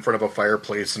someone in front of a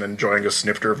fireplace and enjoying a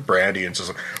snifter of brandy and just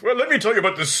like, well, let me tell you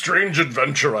about this strange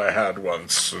adventure I had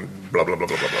once, and blah, blah, blah,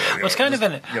 blah, blah, blah. Well, it's kind of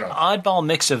an oddball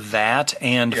mix of that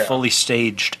and fully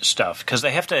staged stuff, because they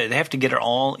have to get it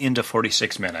all into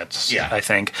 46 minutes, I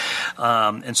think.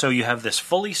 And so you have this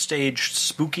fully staged,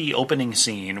 spooky opening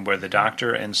scene where the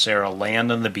Doctor and Sarah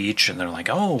land on the beach, and they're like,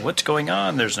 oh, what's going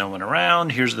on? There's no one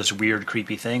around. Here's this weird,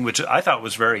 creepy thing, which I thought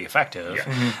was very effective. Yeah.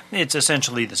 Mm-hmm. It's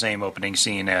essentially the same opening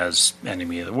scene as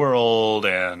Enemy of the World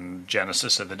and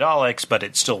Genesis of the Daleks, but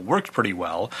it still worked pretty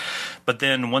well. But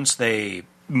then once they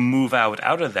move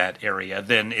out of that area,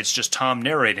 then it's just Tom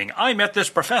narrating, I met this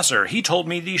professor, he told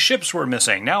me these ships were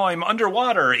missing, now I'm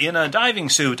underwater in a diving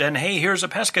suit, and hey, here's a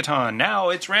pescaton, now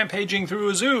it's rampaging through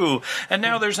a zoo, and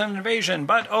now there's an invasion,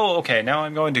 but okay, now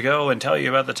I'm going to go and tell you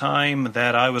about the time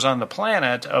that I was on the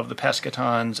planet of the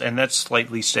pescatons, and that's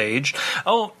slightly staged.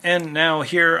 And now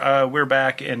here we're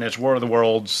back, and it's War of the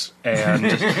Worlds, and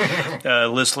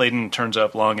Liz Sladen turns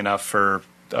up long enough for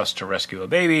us to rescue a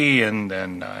baby, and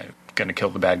then going to kill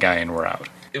the bad guy, and we're out.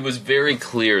 It was very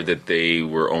clear that they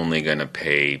were only going to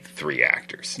pay 3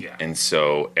 actors. Yeah. And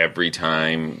so every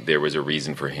time there was a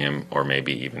reason for him, or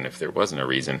maybe even if there wasn't a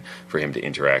reason for him to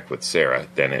interact with Sarah,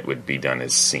 then it would be done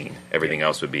as scene. Everything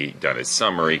else would be done as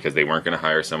summary, because they weren't going to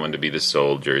hire someone to be the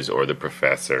soldiers or the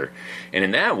professor. And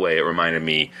in that way, it reminded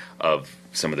me of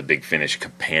some of the Big Finish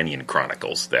companion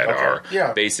chronicles that are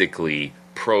basically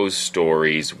prose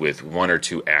stories with 1 or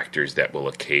 2 actors that will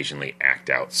occasionally act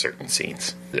out certain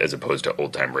scenes, as opposed to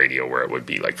old-time radio where it would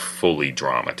be like fully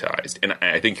dramatized. And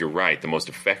I think you're right. The most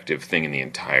effective thing in the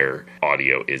entire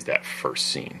audio is that first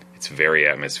scene. It's very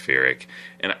atmospheric.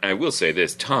 And I will say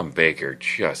this, Tom Baker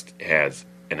just has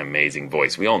an amazing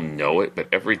voice. We all know it, but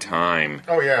every time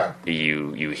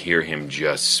you hear him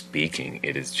just speaking,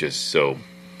 it is just so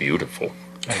beautiful.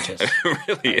 It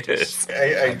really is.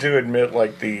 I do admit,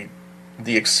 like,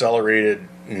 the accelerated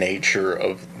nature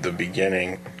of the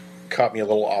beginning caught me a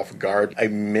little off guard. I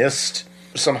missed,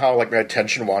 somehow, like, my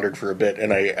attention wandered for a bit,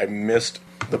 and I missed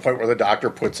the point where the Doctor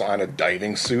puts on a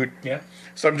diving suit. Yeah.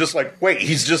 So I'm just like, wait,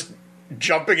 he's just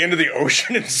jumping into the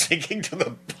ocean and sinking to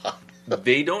the bottom.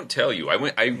 They don't tell you.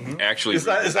 Actually is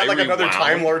that like another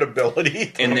Time Lord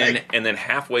ability? And then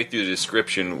halfway through the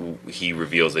description, he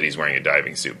reveals that he's wearing a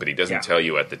diving suit, but he doesn't tell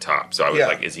you at the top. So I was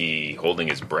like, is he holding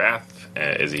his breath?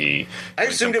 Is he? I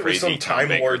assumed it was some Time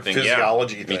Lord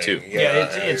physiology thing. Me too. Yeah,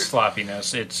 it's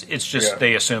sloppiness. It's just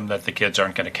they assume that the kids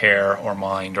aren't going to care or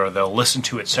mind, or they'll listen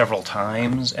to it several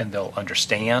times and they'll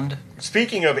understand.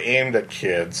 Speaking of aimed at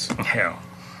kids,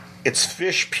 it's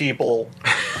fish people.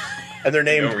 And they're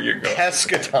named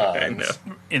pescatons.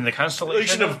 In the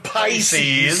constellation of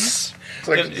Pisces. It's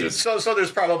like, so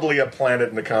there's probably a planet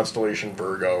in the constellation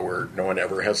Virgo where no one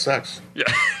ever has sex.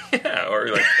 Yeah, or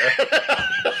like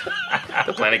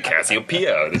the planet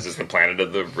Cassiopeia. This is the planet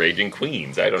of the Raging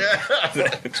Queens. I don't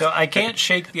know. So I can't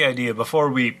shake the idea, before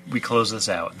we close this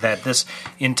out, that this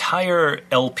entire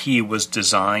LP was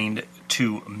designed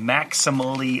to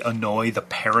maximally annoy the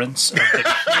parents of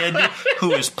the kid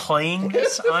who is playing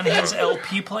this on his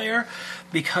LP player,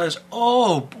 because,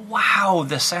 wow,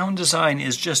 the sound design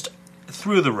is just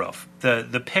through the roof.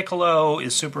 The piccolo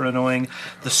is super annoying.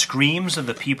 The screams of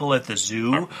the people at the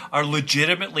zoo are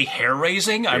legitimately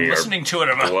hair-raising. I'm listening to it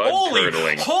and I'm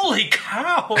like, holy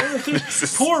cow,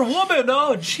 this poor woman.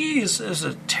 Oh, jeez, this is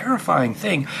a terrifying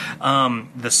thing.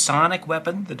 The sonic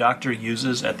weapon the Doctor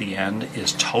uses at the end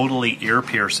is totally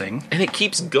ear-piercing. And it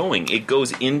keeps going. It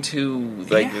goes into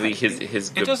his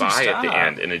goodbye at the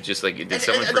end, and it just like, did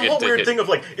someone forget to hit pause? The whole weird thing of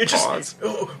like, it just,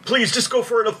 please just go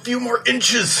for it a few more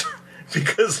inches.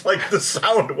 Because, like, the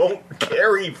sound won't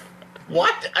carry.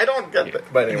 What? I don't get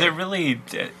that. But anyway. They're really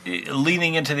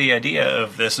leaning into the idea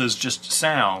of this is just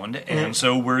sound, and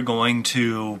so we're going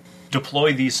to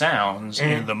deploy these sounds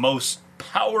in the most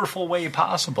powerful way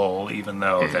possible, even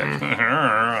though that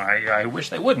I wish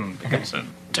they wouldn't, because it's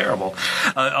terrible.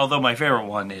 Although my favorite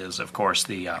one is, of course,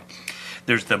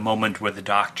 there's the moment where the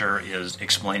Doctor is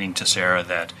explaining to Sarah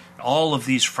that all of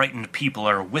these frightened people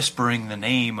are whispering the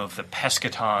name of the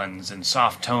Pescatons in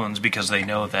soft tones because they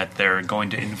know that they're going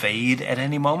to invade at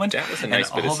any moment. That was a nice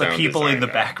bit and all of the sound people in the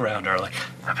design, background are like,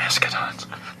 the Pescatons,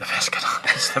 the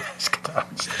Pescatons, the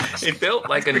Pescatons. It felt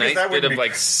like a nice that bit would of be-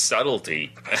 like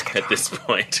subtlety at this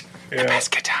point. Yeah.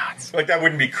 Pescatons. Like, that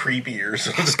wouldn't be creepy or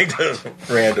something to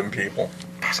random people.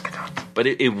 Pescatons. But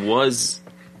it was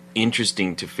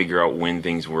interesting to figure out when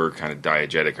things were kind of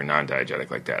diegetic or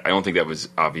non-diegetic like that. I don't think that was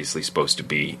obviously supposed to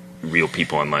be real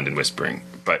people in London whispering,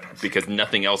 but because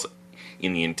nothing else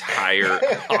in the entire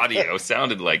audio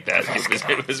sounded like that,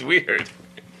 it was weird.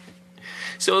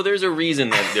 So there's a reason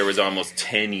that there was almost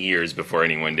 10 years before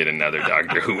anyone did another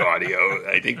Doctor Who audio.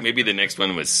 I think maybe the next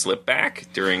one was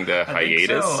Slipback during the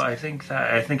hiatus. I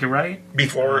think you're right.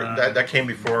 Before, that came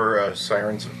before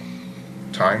Sirens of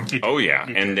Time. Oh, yeah.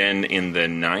 And then in the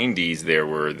 90s, there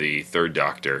were the Third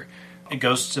Doctor.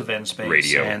 Ghosts of N-Space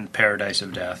Radio. and Paradise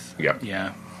of Death. Yep.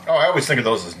 Yeah. Oh, I always think of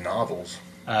those as novels.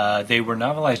 They were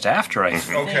novelized after, I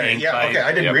think. Okay, yeah, by-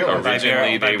 I didn't Yep, realize that.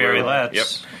 originally by they Barry were-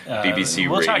 Letts. Yep. BBC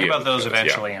We'll talk radio about those shows,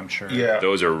 eventually, yeah. I'm sure. Yeah.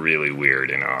 Those are really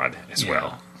weird and odd as Yeah.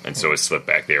 well. And so is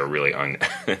Slipback. They are really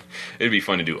it'd be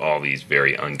fun to do all these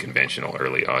very unconventional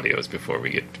early audios before we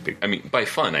get to big... I mean, by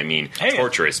fun, I mean Hey.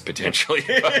 torturous, potentially.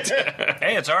 But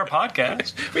Hey, it's our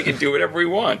podcast. we can do whatever we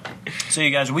want. So,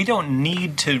 you guys, we don't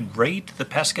need to rate the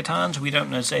Pescatons. We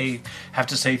don't have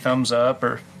to say thumbs up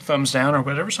or thumbs down or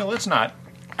whatever, so let's not.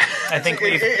 I think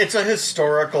It's a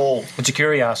historical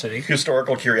curiosity.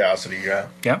 curiosity, yeah.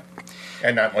 Yep.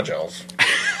 And not much else.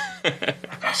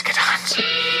 Pescatons.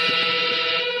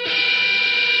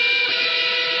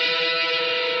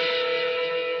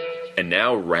 And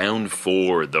now round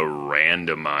 4, the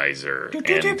randomizer.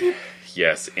 And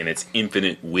yes, in its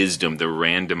infinite wisdom, the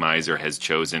randomizer has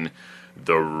chosen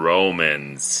The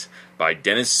Romans by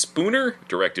Dennis Spooner,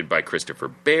 directed by Christopher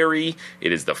Barry.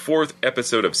 It is the 4th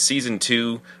episode of Season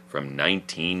 2 from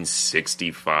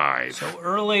 1965. So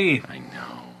early. I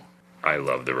know. I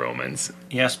love The Romans.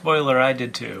 Yeah, spoiler, I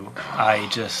did too. I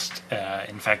just,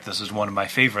 in fact, this is one of my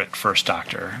favorite First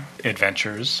Doctor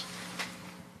adventures.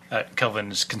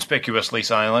 Kelvin is conspicuously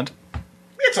silent.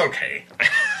 It's okay.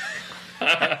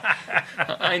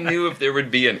 I knew if there would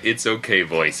be an It's Okay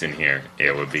voice in here,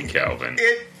 it would be Calvin.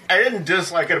 I didn't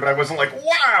dislike it, but I wasn't like,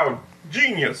 wow,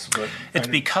 genius. But It's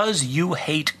because you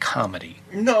hate comedy.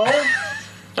 no.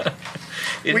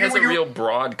 It has a real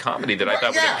broad comedy that I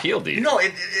thought would appeal to you. No,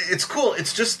 it's cool.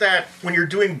 It's just that when you're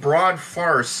doing broad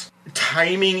farce,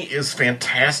 timing is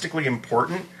fantastically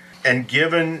important. And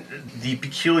given the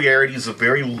peculiarities of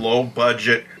very low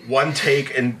budget, one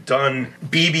take and done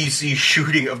BBC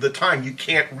shooting of the time, you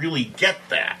can't really get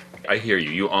that. I hear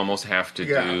you. You almost have to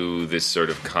do this sort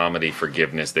of comedy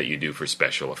forgiveness that you do for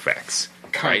special effects.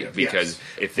 Kind right? of, Because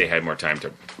if they had more time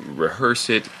to rehearse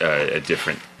it, a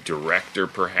different director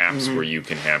perhaps, where you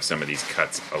can have some of these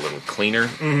cuts a little cleaner.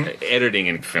 Editing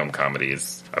in film comedy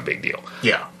is a big deal.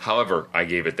 Yeah. However, I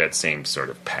gave it that same sort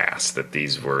of pass that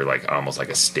these were like almost like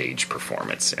a stage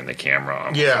performance, and the camera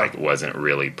almost like wasn't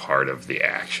really part of the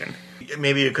action.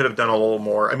 Maybe it could have done a little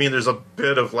more. I mean, there's a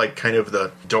bit of like kind of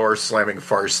the door slamming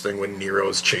farce thing when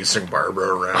Nero's chasing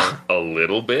Barbara around. A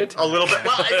little bit. A little bit.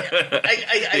 Well,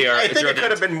 I think it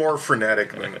could have been more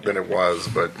frenetic than it was,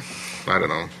 but I don't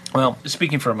know. Well,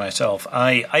 speaking for myself,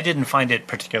 I didn't find it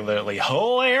particularly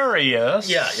hilarious.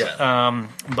 Yeah.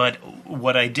 But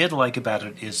what I did like about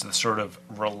it is the sort of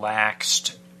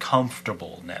relaxed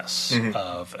comfortableness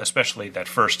of, especially that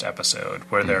first episode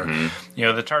where they're,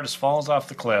 the TARDIS falls off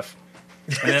the cliff.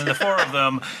 And then the four of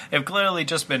them have clearly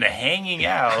just been hanging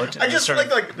out. I just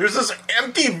like there's this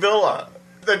empty villa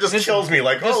that just kills me.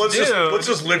 Like, let's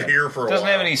just live here for a while. Doesn't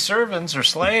have any servants or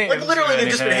slaves. Like literally, or they've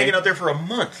just been anything. hanging out there for a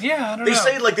month. Yeah, I don't They know.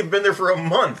 say like they've been there for a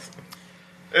month,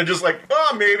 and just like,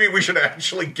 maybe we should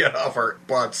actually get off our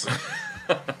butts.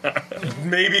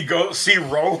 Maybe go see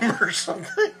Rome or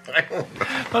something. I don't know.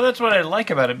 Well, that's what I like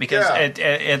about it because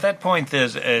at that point,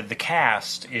 there's the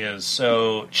cast is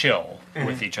so chill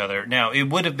with each other. Now, it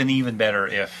would have been even better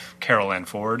if Carol Ann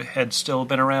Ford had still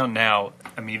been around. Now,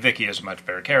 I mean, Vicky is a much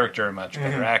better character, a much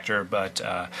better actor, but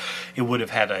it would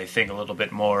have had, I think, a little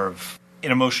bit more of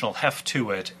an emotional heft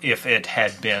to it if it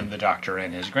had been the Doctor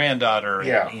and his granddaughter,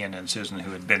 and Ian and Susan,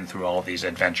 who had been through all these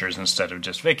adventures, instead of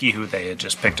just Vicky, who they had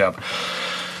just picked up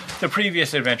the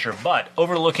previous adventure. But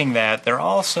overlooking that, they're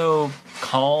also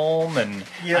calm, and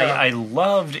I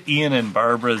loved Ian and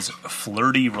Barbara's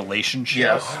flirty relationship.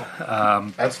 Yes,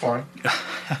 that's fun.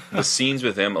 The scenes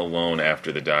with them alone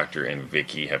after the Doctor and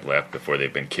Vicky have left before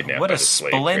they've been kidnapped What by a the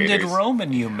slave splendid traders.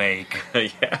 Roman you make.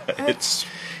 Yeah, it's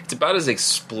about as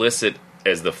explicit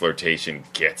as the flirtation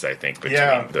gets, I think,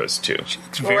 between those two.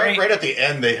 Well, right at the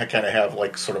end, they kind of have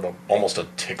like sort of almost a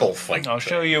tickle fight. I'll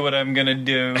show you what I'm gonna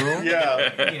do.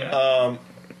 Yeah.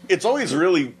 It's always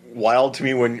really wild to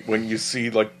me when you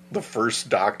see like the first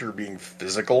Doctor being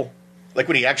physical, like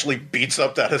when he actually beats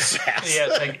up that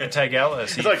assassin. Yeah,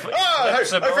 Tigellis. He's like,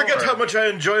 I forget how much I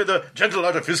enjoy the gentle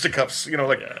art of fisticuffs. You know,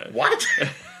 like what?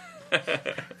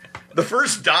 The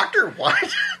first Doctor,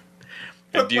 what?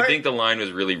 And do you think the line was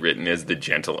really written as the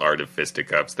gentle art of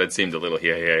fisticuffs? That seemed a little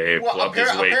Well, flubbed his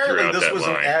way apparently throughout this that was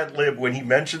line. an ad lib when he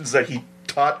mentions that he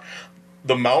taught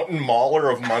the mountain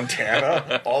mauler of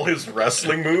Montana all his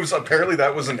wrestling moves. Apparently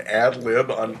that was an ad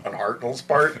lib on Hartnell's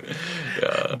part.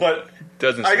 Yeah. But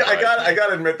Doesn't I surprise me.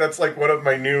 gotta admit that's like one of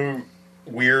my new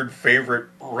weird favorite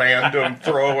random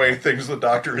throwaway things the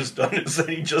Doctor has done is that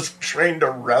he just trained a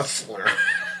wrestler.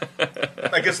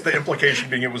 I guess the implication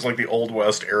being it was like the Old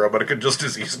West era, but it could just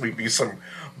as easily be some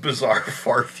bizarre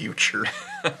far future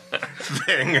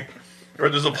thing. Or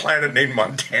there's a planet named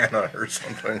Montana or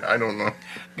something. I don't know. I'm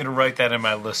going to write that in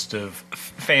my list of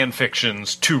fan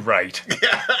fictions to write.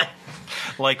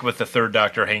 Like with the Third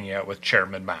Doctor hanging out with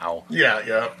Chairman Mao.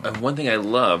 Yeah. One thing I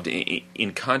loved,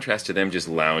 in contrast to them just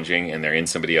lounging and they're in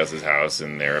somebody else's house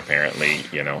and they're apparently,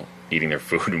 eating their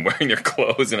food and wearing their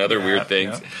clothes and other weird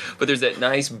things. Yeah. But there's that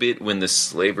nice bit when the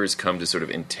slavers come to sort of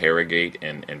interrogate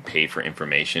and pay for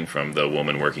information from the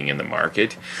woman working in the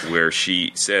market, where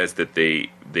she says that they've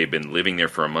been living there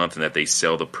for a month and that they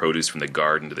sell the produce from the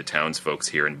garden to the townsfolk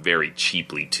here, and very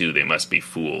cheaply, too. They must be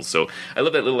fools. So I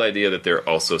love that little idea that they're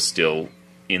also still,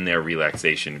 in their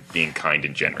relaxation, being kind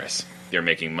and generous. They're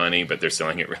making money, but they're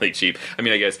selling it really cheap. I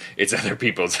mean, I guess it's other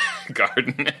people's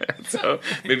garden, so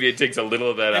maybe it takes a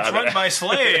little of that out of it. It's run by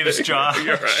slaves, Josh.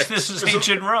 You're right. This is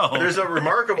ancient Rome. There's a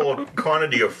remarkable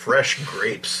quantity of fresh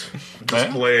grapes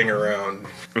just laying around.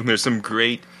 And there's some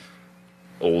great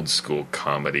old-school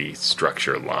comedy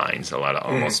structure lines, a lot of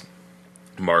almost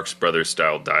Marx Brothers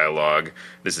style dialogue.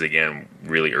 This is again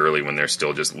really early when they're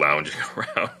still just lounging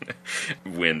around.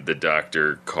 When the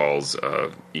Doctor calls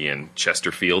Ian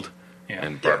Chesterfield,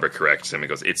 and Barbara corrects him and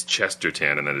goes, "It's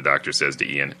Chesterton," and then the Doctor says to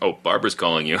Ian, "Oh, Barbara's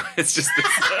calling you." It's just this.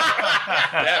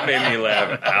 That made me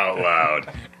laugh out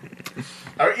loud.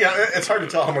 It's hard to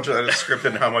tell how much of that is scripted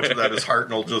and how much of that is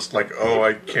Hartnell just like,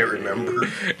 I can't remember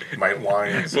my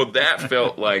lines. Well, that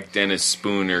felt like Dennis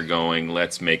Spooner going,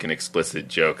 let's make an explicit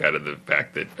joke out of the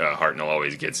fact that Hartnell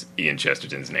always gets Ian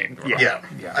Chesterton's name wrong. Yeah.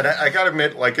 And I gotta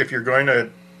admit, like, if you're going to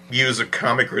use a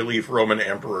comic relief Roman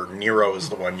emperor, Nero is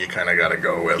the one you kind of gotta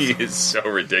go with. He is so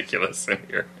ridiculous in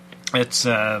here. It's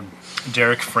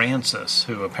Derek Francis,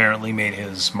 who apparently made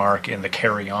his mark in the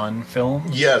Carry On film.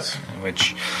 Yes.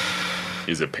 Which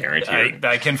is apparent here.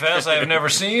 I confess I have never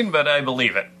seen, but I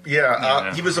believe it.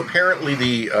 He was apparently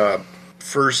the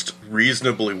first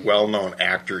reasonably well-known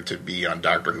actor to be on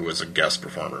Doctor Who as a guest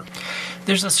performer.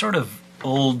 There's a sort of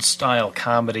old-style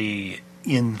comedy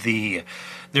in the...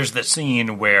 There's the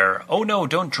scene where, "Oh no,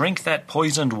 don't drink that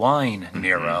poisoned wine,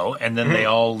 Nero," and then they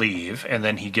all leave, and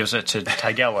then he gives it to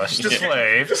Tigellis, the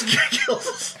slave.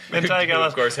 And Tigellis,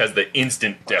 of course, has the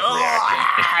instant death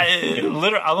reaction.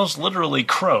 Almost literally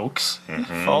croaks,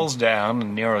 falls down,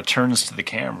 and Nero turns to the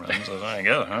camera and says,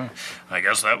 I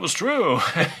guess that was true."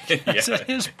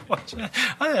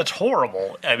 That's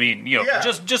horrible. I mean,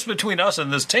 just between us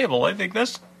and this table, I think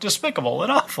that's despicable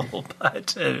and awful,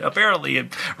 but apparently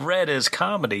it read as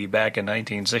comedy back in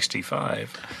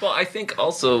 1965. Well, I think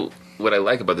also what I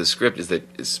like about the script is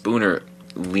that Spooner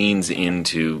leans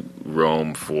into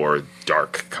Rome for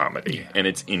dark comedy, and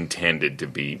it's intended to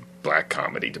be black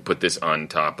comedy, to put this on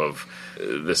top of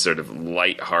the sort of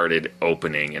light-hearted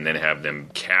opening and then have them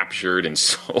captured and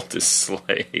sold as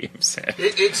slaves.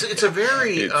 It's a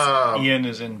very... Ian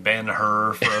is in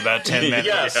Ben-Hur for about 10 minutes.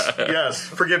 Yes.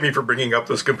 Forgive me for bringing up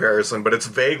this comparison, but it's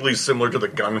vaguely similar to the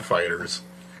Gunfighters.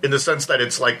 In the sense that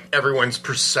it's like everyone's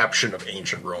perception of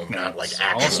ancient Rome, not like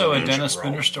actual also a ancient Dennis Rome.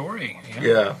 Spooner story.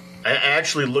 Yeah. I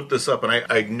actually looked this up, and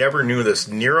I never knew this.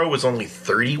 Nero was only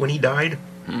 30 when he died.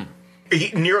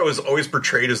 Nero is always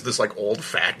portrayed as this like old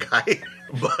fat guy,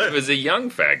 but he was a young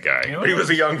fat guy. He was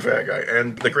a young fat guy,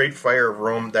 and the Great Fire of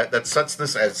Rome that sets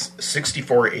this as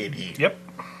 64 AD. Yep.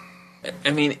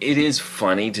 I mean, it is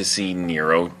funny to see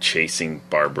Nero chasing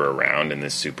Barbara around in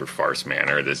this super farce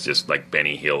manner. This just like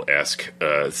Benny Hill-esque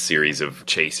series of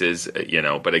chases,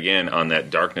 But again, on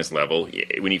that darkness level,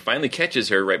 when he finally catches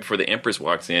her right before the Empress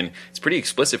walks in, it's pretty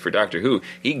explicit for Doctor Who.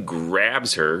 He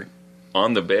grabs her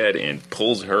on the bed and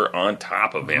pulls her on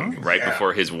top of him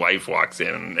before his wife walks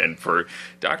in. And for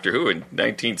Doctor Who in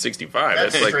 1965,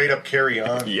 that's like straight up carry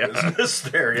on business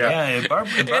there. And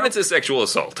and it's a sexual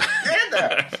assault.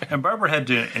 And Barbara had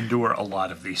to endure a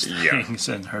lot of these things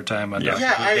in her time on Doctor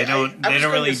Who. I They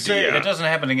don't really. say, it doesn't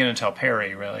happen again until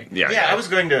Perry, really. I was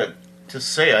going to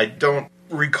say I don't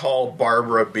recall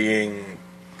Barbara being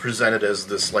presented as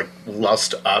this like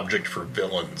lust object for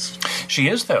villains. She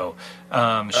is, though.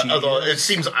 Although it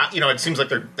seems like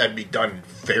that'd be done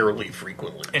fairly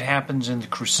frequently. It happens in the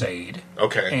Crusade.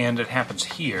 Okay. And it happens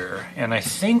here. And I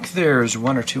think there's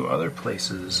one or two other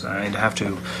places. I'd have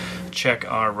to check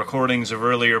our recordings of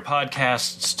earlier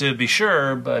podcasts to be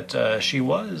sure, but she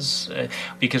was,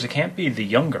 because it can't be the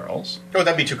young girls. Oh,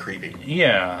 that'd be too creepy.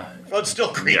 Yeah. Well, it's still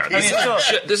creepy. Yeah,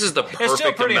 this is the perfect It's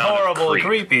still pretty amount horrible of and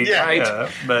creepy. Yeah.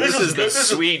 But This is the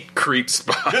sweet creep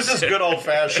spot. This is good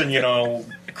old-fashioned,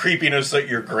 creepiness that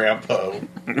your grandpa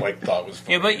thought was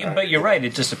funny. Yeah, but you're right.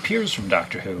 It disappears from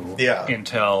Doctor Who. Yeah.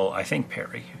 Until I think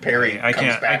Perry. Comes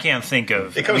back. I can't think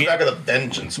of. It comes back with a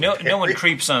vengeance. No one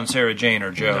creeps on Sarah Jane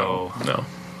or Joe. No.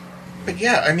 But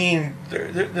yeah, I mean,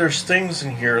 there's things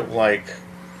in here like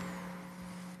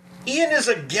Ian is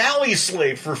a galley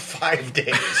slave for 5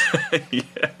 days.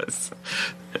 Yes.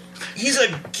 He's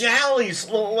a galley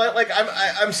slave. Like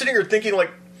I'm sitting here thinking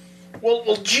like.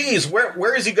 Well, geez,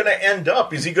 where is he going to end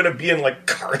up? Is he going to be in,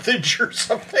 Carthage or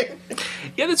something?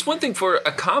 Yeah, that's one thing for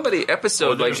a comedy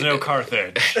episode. There's no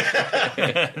Carthage.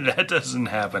 That doesn't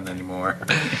happen anymore.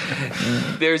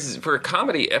 For a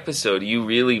comedy episode, you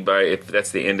really, if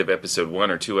that's the end of episode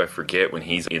 1 or 2, I forget, when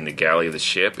he's in the galley of the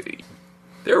ship,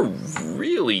 they're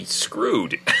really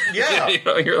screwed. Yeah.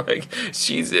 You're like,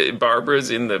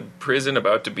 Barbara's in the prison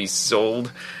about to be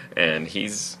sold, and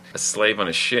he's a slave on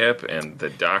a ship, and the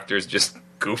Doctor's just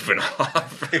goofing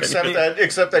off.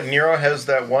 Except that Nero has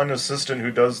that one assistant who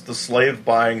does the slave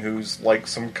buying, who's like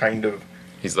some kind of.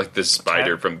 He's like the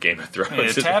spider from Game of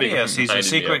Thrones. Tavius, he's a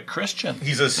secret Christian.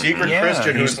 He's a secret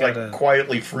Christian who's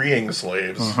quietly freeing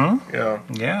slaves.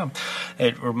 Mm-hmm. Yeah.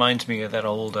 It reminds me of that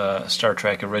old Star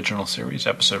Trek original series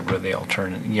episode where they all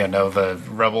the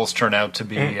rebels turn out to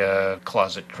be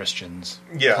closet Christians.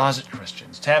 Yeah. Closet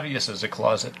Christians. Tavius is a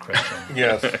closet Christian.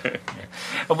 Yes. Yeah.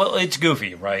 Well, it's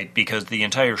goofy, right? Because the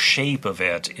entire shape of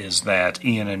it is that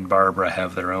Ian and Barbara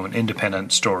have their own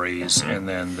independent stories, and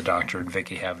then the Doctor and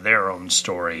Vicky have their own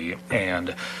story,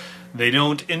 and they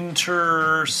don't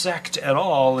intersect at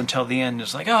all until the end.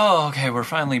 It's like, oh, okay, we're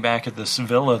finally back at this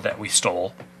villa that we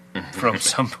stole from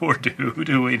some poor dude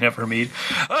who we never meet.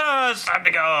 Oh, it's time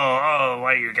to go. Oh,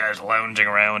 why are you guys lounging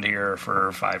around here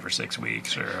for 5 or 6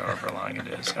 weeks or however long it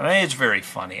is? I mean, it's very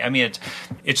funny. I mean,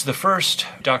 it's the first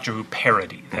Doctor Who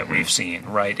parody that we've seen,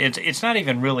 right? It's not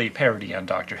even really parody on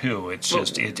Doctor Who. It's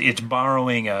just it's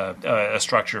borrowing a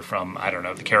structure from, I don't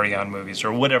know, the Carry On movies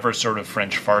or whatever sort of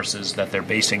French farces that they're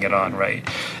basing it on, right?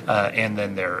 And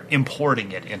then they're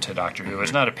importing it into Doctor Who.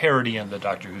 It's not a parody on the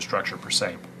Doctor Who structure per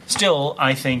se. Still,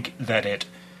 I think that it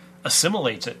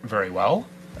assimilates it very well,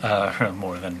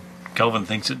 more than Kelvin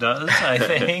thinks it does. I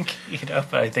think,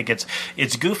 but I think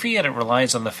it's goofy, and it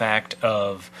relies on the fact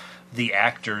of the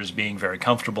actors being very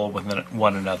comfortable with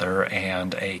one another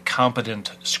and a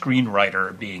competent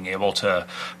screenwriter being able to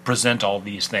present all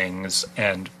these things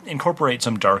and incorporate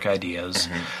some dark ideas.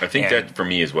 I think that, for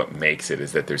me, is what makes it,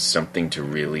 is that there's something to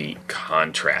really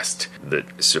contrast the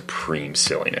supreme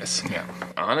silliness. Yeah.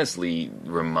 Honestly,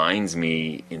 reminds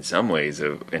me, in some ways,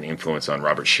 of an influence on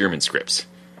Robert Shearman scripts.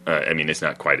 I mean, it's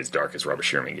not quite as dark as Robert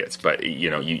Sherman gets, but,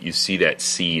 you see that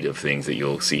seed of things that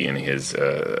you'll see in his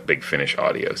Big Finish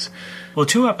audios. Well,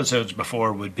 2 episodes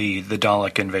before would be the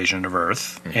Dalek invasion of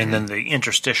Earth, and then the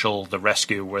interstitial, the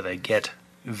rescue, where they get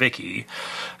Vicky,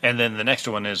 and then the next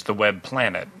one is the Web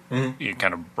Planet,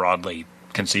 kind of broadly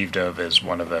conceived of as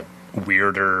one of the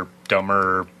weirder,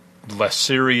 dumber, less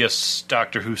serious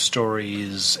Doctor Who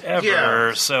stories ever.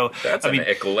 Yeah. So that's an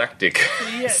eclectic,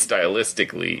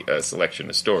 stylistically, selection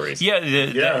of stories. Yeah,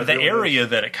 the area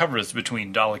that it covers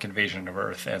between Dalek Invasion of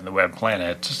Earth and the Web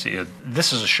Planet.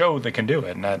 This is a show that can do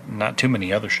it. Not too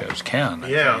many other shows can.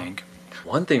 I think.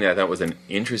 One thing that I thought was an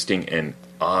interesting and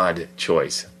odd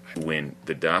choice. when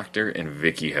the Doctor and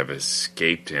Vicky have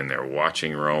escaped and they're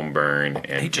watching Rome burn,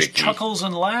 and He just Vicky, chuckles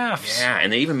and laughs. yeah,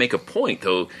 and they even make a point,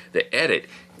 though, the edit,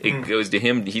 it goes to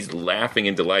him, he's laughing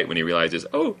in delight when he realizes,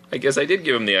 oh, I guess I did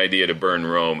give him the idea to burn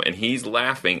Rome, and he's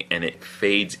laughing, and it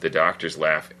fades the Doctor's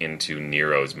laugh into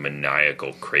Nero's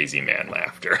maniacal crazy man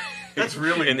laughter. That's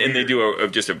really and they weird. do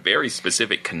just a very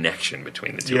specific connection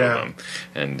between the two Yeah. of them.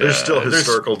 And There's still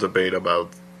historical debate about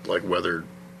like whether.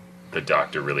 the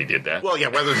Doctor really did that. Well, yeah,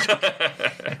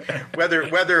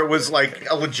 whether it was like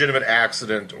a legitimate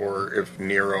accident or if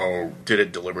Nero did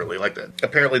it deliberately. Like that.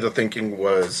 Apparently, the thinking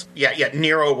was,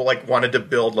 Nero like wanted to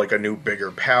build like a new,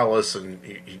 bigger palace, and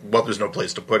there's no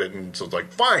place to put it, and so it's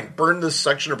like, fine, burn this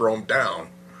section of Rome down.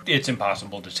 It's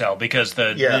impossible to tell because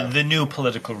the new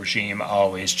political regime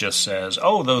always just says,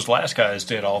 oh, those last guys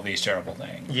did all these terrible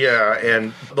things. Yeah,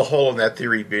 and the whole in that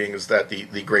theory being is that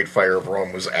the Great Fire of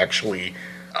Rome was actually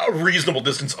a reasonable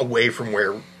distance away from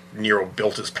where Nero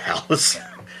built his palace.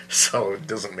 So it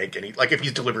doesn't make any... Like, if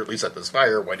he's deliberately set this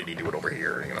fire, why did he do it over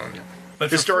here, you know?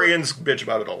 But historians bitch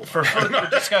about it all the time. For further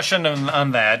discussion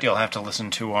on that, you'll have to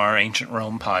listen to our Ancient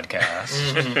Rome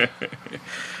podcast.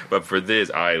 But for this,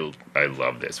 I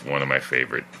love this. One of my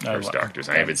favorite First Doctors.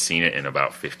 I haven't seen it in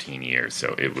about 15 years,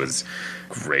 so it was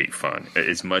great fun.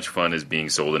 As much fun as being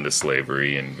sold into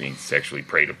slavery and being sexually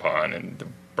preyed upon and the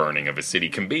burning of a city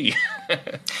can be.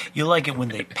 You like it when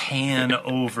they pan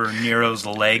over Nero's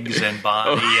legs and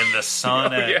body in the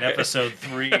sauna in episode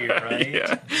 3, right?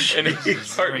 Yeah. And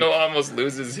Hartnell almost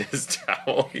loses his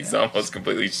towel. He's almost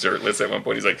completely shirtless at one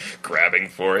point. He's like grabbing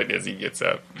for it as he gets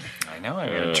up. I know. I'm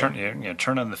going to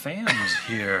turn on the fans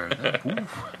here. Ooh,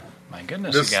 my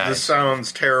goodness, guys. This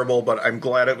sounds terrible, but I'm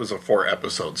glad it was a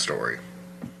 4-episode story.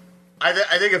 I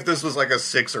think if this was like a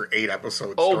 6 or 8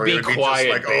 episode story, be it'd be quiet, just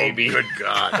like, baby. Oh, good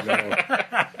God. No.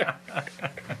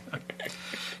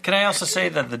 Can I also say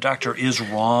that the Doctor is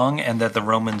wrong and that the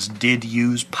Romans did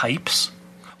use pipes?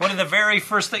 One of the very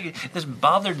first things... This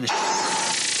bothered the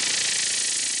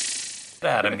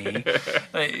out of me.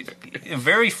 The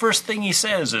very first thing he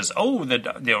says is, "Oh,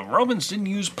 the Romans didn't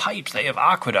use pipes; they have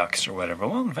aqueducts or whatever."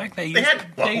 Well, in fact, they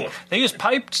used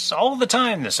pipes all the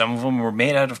time. Some of them were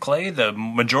made out of clay. The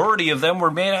majority of them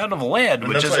were made out of lead,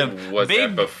 which is was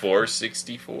that before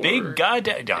 64? Big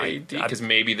goddamn because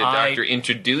maybe the Doctor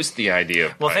introduced the idea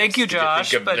of well, pipes. thank you,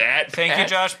 Josh. Did you think of that,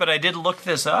 Josh. But I did look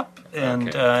this up,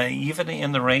 and even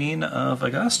in the reign of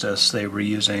Augustus, they were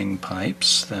using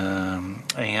pipes,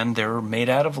 and they're made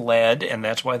out of lead, and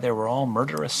that's why they were all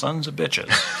murderous sons of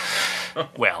bitches.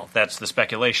 Well, that's the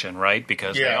speculation, right?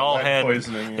 Because they all had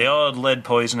lead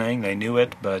poisoning. They knew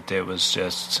it, but it was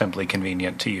just simply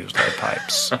convenient to use lead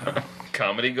pipes.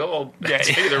 Comedy gold. Yeah.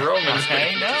 The Romans.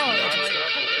 I know.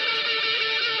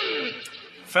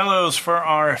 Fellows, for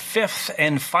our 5th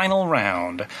and final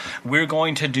round, we're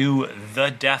going to do the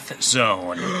Death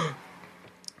Zone.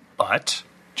 But,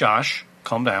 Josh,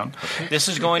 calm down. This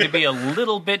is going to be a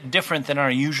little bit different than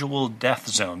our usual Death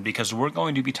Zone because we're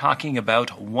going to be talking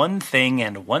about one thing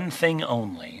and one thing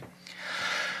only,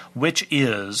 which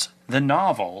is the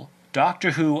novel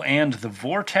Doctor Who and the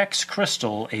Vortex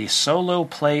Crystal, a solo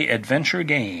play adventure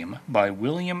game by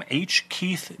William H.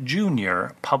 Keith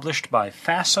Jr., published by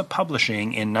FASA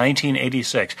Publishing in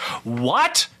 1986.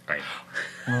 What? Right.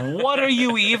 What are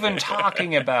you even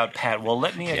talking about, Pat? Well,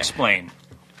 let me explain.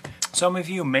 Some of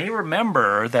you may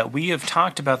remember that we have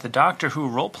talked about the Doctor Who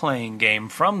role-playing game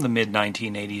from the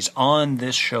mid-1980s on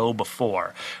this show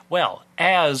before. Well,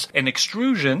 as an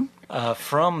extrusion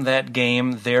from that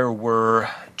game, there were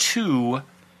 2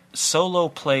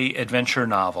 solo-play adventure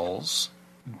novels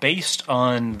based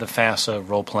on the FASA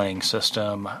role-playing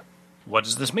system. What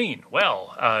does this mean?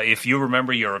 Well, if you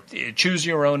remember your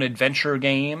choose-your-own-adventure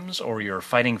games, or your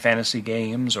fighting fantasy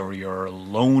games, or your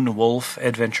lone wolf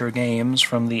adventure games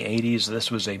from the 80s,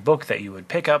 this was a book that you would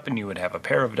pick up, and you would have a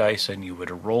pair of dice, and you would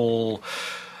roll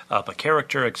up a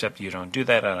character, except you don't do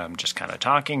that, and I'm just kind of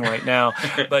talking right now.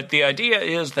 But the idea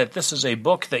is that this is a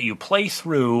book that you play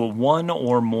through one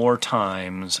or more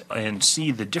times and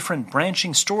see the different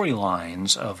branching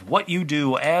storylines of what you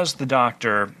do as the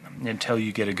Doctor until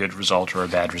you get a good result or a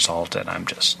bad result, and I'm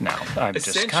just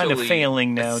kind of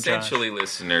failing now, Essentially, Josh.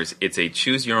 Listeners, it's a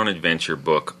choose-your-own-adventure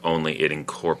book, only it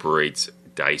incorporates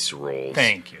dice rolls.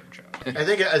 Thank you, Josh. I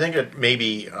think it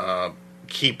maybe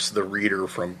keeps the reader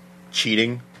from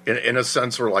cheating in a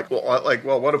sense where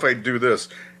well, what if I do this?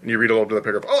 And you read a little bit of the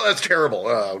paragraph. Oh, that's terrible.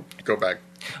 I'll go back.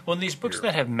 Well, these books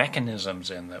that have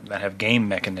mechanisms in them, that have game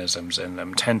mechanisms in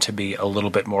them, tend to be a little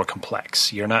bit more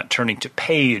complex. You're not turning to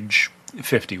page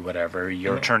 50 whatever,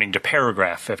 you're turning to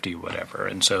paragraph 50 whatever.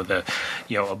 And so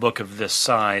a book of this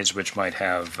size, which might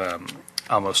have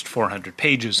almost 400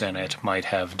 pages in it might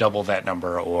have double that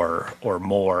number or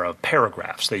more of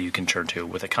paragraphs that you can turn to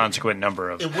with a consequent number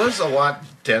of... It was a lot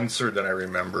denser than I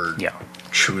remembered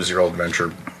Choose Your Old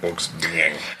Adventure books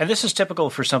being. And this is typical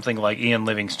for something like Ian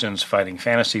Livingstone's Fighting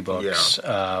Fantasy books,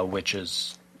 which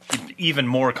is even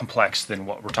more complex than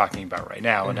what we're talking about right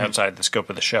now and outside the scope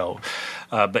of the show.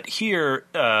 But here,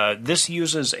 this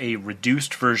uses a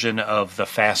reduced version of the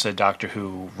FACET Doctor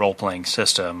Who role-playing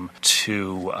system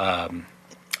to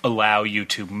allow you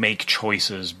to make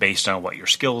choices based on what your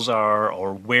skills are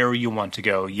or where you want to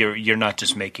go. You're not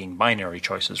just making binary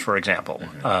choices, for example.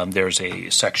 There's a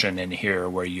section in here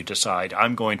where you decide,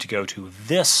 I'm going to go to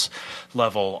this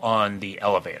level on the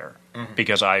elevator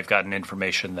because I've gotten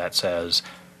information that says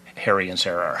Harry and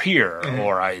Sarah are here,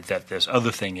 or that this other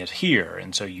thing is here,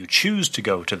 and so you choose to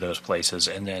go to those places,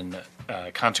 and then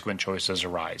consequent choices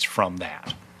arise from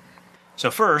that.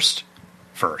 So first,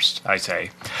 I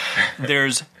say,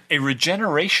 there's a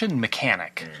regeneration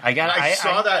mechanic. I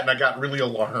saw that, and I got really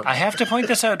alarmed. I have to point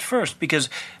this out first, because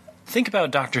think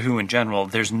about Doctor Who in general.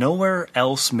 There's nowhere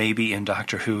else maybe in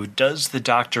Doctor Who does the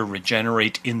Doctor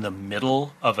regenerate in the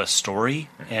middle of a story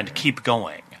and keep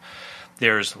going.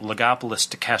 There's Legopolis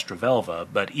to Castrovelva,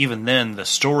 but even then the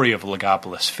story of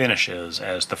Legopolis finishes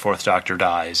as the Fourth Doctor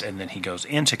dies, and then he goes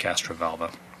into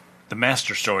Castrovelva. The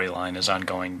Master storyline is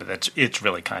ongoing, but it's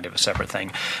really kind of a separate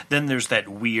thing. Then there's that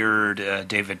weird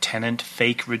David Tennant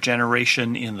fake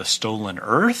regeneration in The Stolen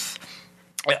Earth.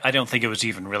 I don't think it was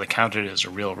even really counted as a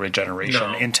real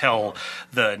regeneration until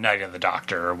the Night of the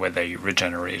Doctor, where they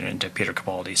regenerated into Peter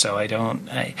Capaldi.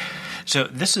 So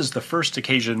this is the first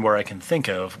occasion where I can think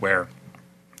of where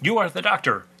you are the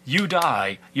Doctor, you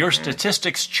die, your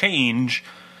statistics change,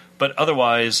 but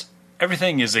otherwise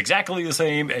everything is exactly the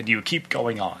same, and you keep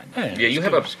going on. You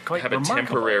have a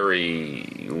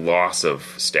temporary loss of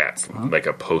stats, like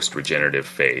a post-regenerative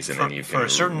phase, and then you can... For a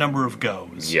certain number of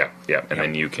goes. Yeah, and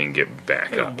then you can get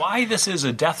back up. Why this is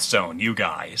a death zone, you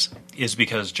guys, is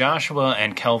because Joshua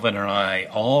and Kelvin and I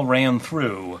all ran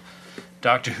through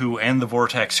Doctor Who and the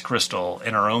Vortex Crystal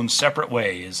in our own separate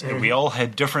ways, and we all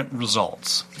had different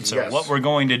results. So what we're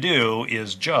going to do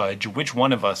is judge which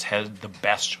one of us had the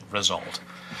best result.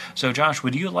 So, Josh,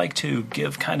 would you like to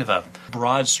give kind of a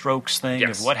broad strokes thing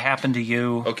of what happened to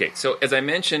you? Okay, so as I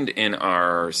mentioned in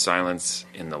our Silence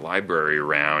in the Library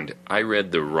round, I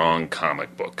read the wrong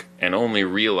comic book and only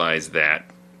realized that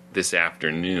this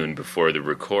afternoon before the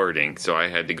recording, so I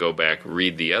had to go back,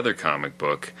 read the other comic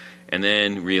book, and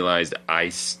then realized I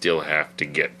still have to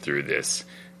get through this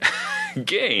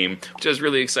game, which I was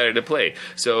really excited to play.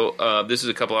 So this was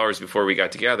a couple hours before we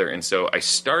got together, and so I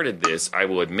started this, I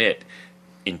will admit,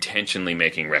 intentionally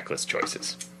making reckless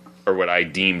choices, or what I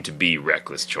deem to be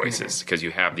reckless choices, because you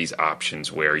have these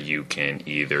options where you can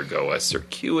either go a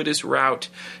circuitous route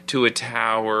to a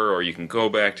tower, or you can go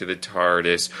back to the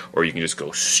TARDIS, or you can just go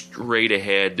straight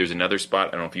ahead. There's another spot,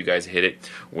 I don't know if you guys hit it,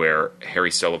 where Harry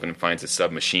Sullivan finds a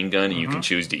submachine gun, and you can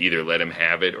choose to either let him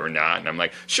have it or not, and I'm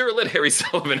like, sure, let Harry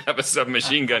Sullivan have a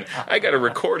submachine gun. I gotta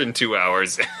record in 2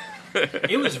 hours.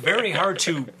 It was very hard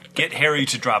to get Harry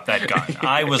to drop that gun.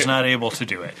 I was not able to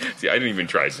do it. See, I didn't even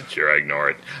try Secure, I ignore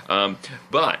it.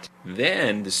 But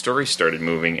then the story started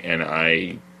moving, and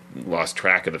I lost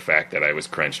track of the fact that I was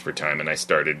crunched for time, and I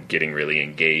started getting really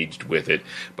engaged with it.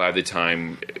 By the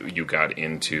time you got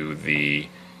into the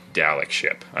Dalek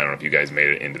ship, I don't know if you guys made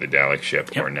it into the Dalek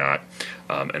ship or not,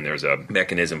 and there's a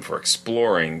mechanism for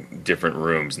exploring different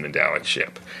rooms in the Dalek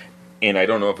ship. And I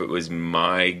don't know if it was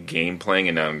my game playing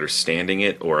and not understanding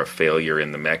it or a failure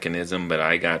in the mechanism, but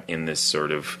I got in this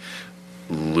sort of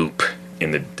loop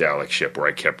in the Dalek ship where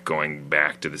I kept going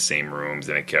back to the same rooms,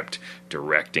 and it kept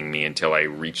directing me until I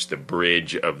reached the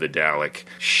bridge of the Dalek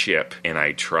ship, and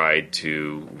I tried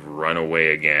to run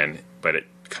away again, but it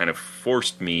kind of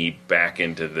forced me back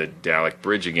into the Dalek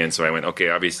bridge again, so I went, okay,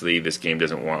 obviously this game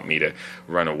doesn't want me to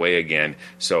run away again,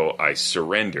 so I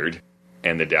surrendered.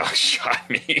 And the Dalek shot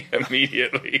me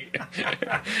immediately.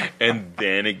 And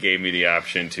then it gave me the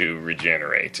option to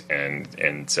regenerate.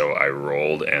 And so I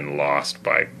rolled and lost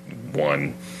by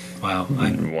one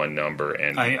number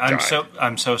and died.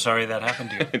 I'm so sorry that happened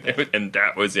to you. And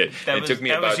that was it. It took me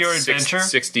about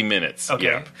 60 minutes. Okay.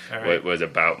 Yep. Right. It was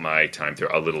about my time through,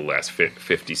 a little less,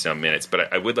 50-some minutes.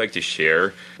 But I would like to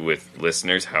share with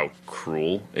listeners how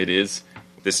cruel it is.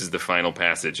 This is the final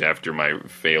passage after my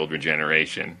failed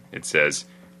regeneration. It says,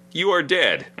 "You are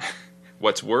dead.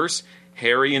 What's worse,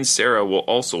 Harry and Sarah will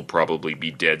also probably be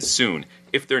dead soon,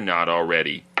 if they're not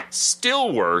already.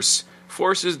 Still worse,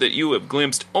 forces that you have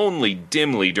glimpsed only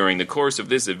dimly during the course of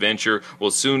this adventure will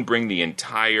soon bring the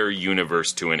entire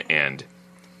universe to an end.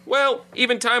 Well,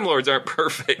 even Time Lords aren't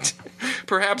perfect.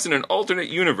 Perhaps in an alternate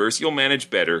universe you'll manage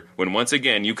better when once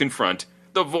again you confront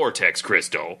the Vortex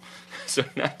Crystal. So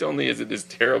not only is it this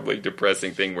terribly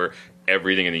depressing thing where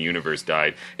everything in the universe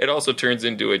died, it also turns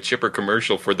into a chipper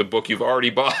commercial for the book you've already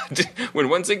bought when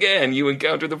once again you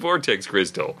encounter the Vortex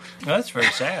Crystal. Well, that's very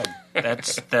sad. I'm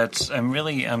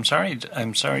sorry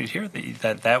to hear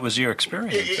that was your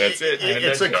experience. That's it.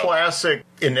 It's a classic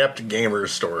inept gamer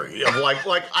story of like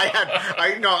I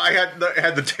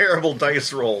had the terrible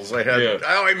dice rolls.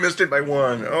 I missed it by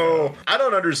one. Oh, I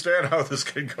don't understand how this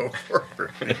could go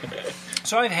forward.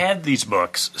 So I've had these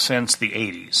books since the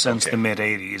 80s, since the mid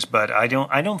 80s, but I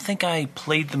don't think I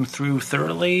played them through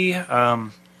thoroughly.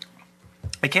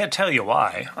 I can't tell you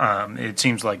why. It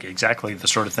seems like exactly the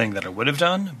sort of thing that I would have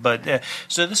done. But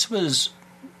so this was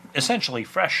essentially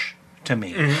fresh to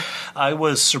me. Mm-hmm. I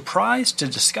was surprised to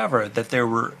discover that there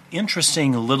were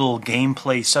interesting little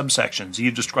gameplay subsections.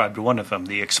 You described one of them,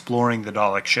 the exploring the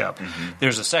Dalek ship. Mm-hmm.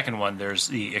 There's a second one. There's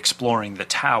the exploring the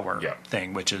tower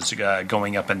thing, which is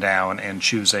going up and down and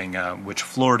choosing which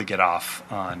floor to get off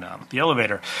on the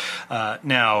elevator.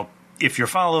 Now, if you're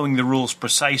following the rules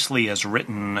precisely as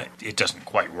written, it doesn't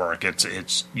quite work.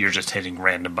 It's you're just hitting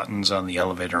random buttons on the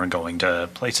elevator and going to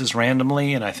places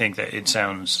randomly. And I think that it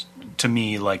sounds to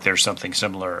me like there's something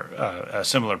similar, a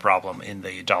similar problem in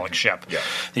the Dalek ship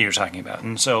that you're talking about.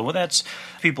 And so that's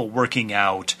people working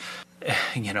out,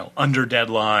 under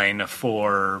deadline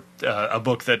for a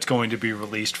book that's going to be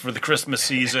released for the Christmas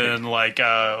season.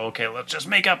 Okay, let's just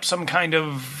make up some kind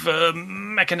of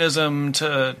mechanism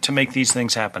to make these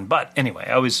things happen. But anyway,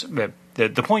 I was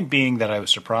the point being that I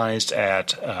was surprised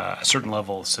at a certain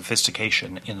level of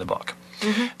sophistication in the book.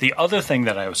 Mm-hmm. The other thing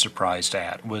that I was surprised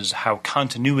at was how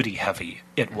continuity heavy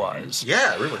it was.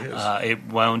 Yeah, it really is. It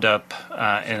wound up,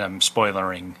 and I'm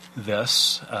spoilering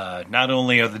this, not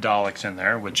only are the Daleks in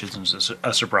there, which isn't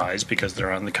a surprise because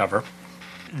they're on the cover,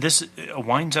 this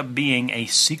winds up being a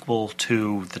sequel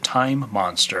to The Time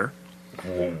Monster.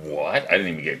 What? I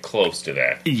didn't even get close to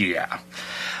that. Yeah.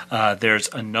 There's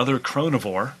another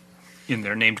chronivore in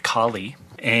there named Kali,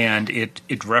 and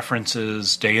it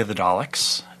references Day of the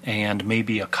Daleks and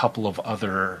maybe a couple of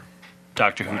other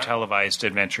Doctor Who televised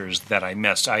adventures that I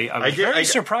missed. I was very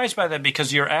surprised by that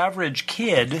because your average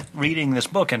kid reading this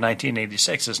book in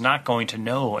 1986 is not going to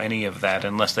know any of that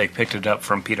unless they picked it up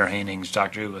from Peter Haining's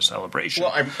Doctor Who: A Celebration.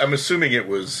 Well, I'm assuming it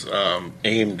was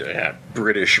aimed at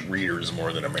British readers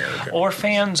more than American. Or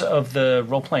fans of the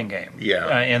role-playing game. Yeah.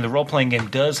 And the role-playing game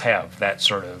does have that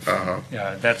sort of...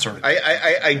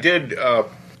 I did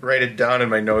write it down in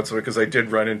my notes because I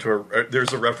did run into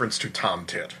there's a reference to Tom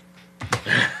Tit.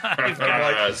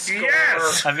 Yes!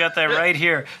 I've got that right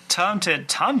here. Tom Tit,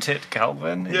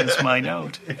 Kelvin is my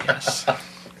note. Yes.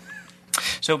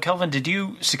 So, Kelvin, did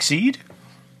you succeed?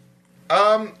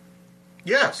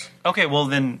 Yes. Okay, well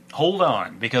then hold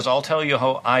on, because I'll tell you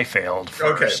how I failed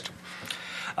first. Okay.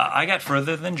 I got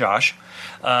further than Josh.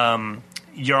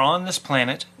 You're on this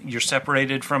planet. You're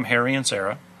separated from Harry and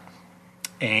Sarah.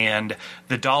 And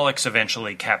the Daleks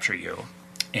eventually capture you.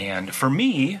 And for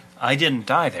me, I didn't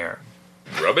die there.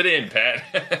 Rub it in, Pat.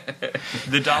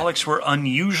 The Daleks were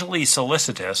unusually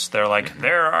solicitous. They're like,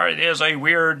 there is a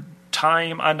weird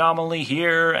time anomaly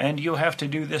here, and you have to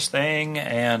do this thing.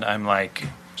 And I'm like,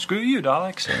 screw you,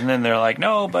 Daleks. And then they're like,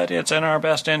 no, but it's in our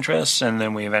best interests. And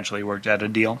then we eventually worked out a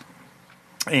deal.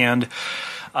 And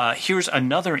here's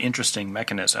another interesting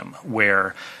mechanism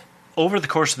where over the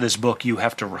course of this book, you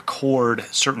have to record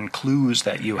certain clues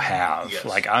that you have. Yes.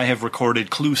 Like, I have recorded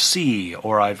clue C,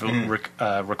 or I've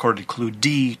recorded clue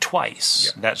D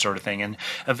twice, that sort of thing. And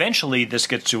eventually, this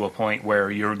gets to a point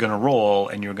where you're going to roll,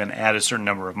 and you're going to add a certain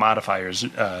number of modifiers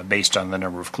based on the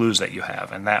number of clues that you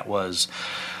have. And that was...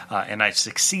 and I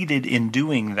succeeded in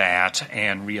doing that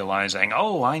and realizing,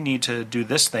 I need to do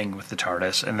this thing with the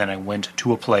TARDIS. And then I went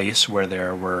to a place where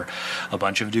there were a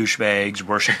bunch of douchebags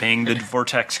worshipping the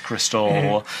Vortex Crystal.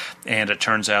 And it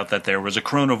turns out that there was a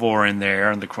chronivore in there.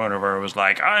 And the chronivore was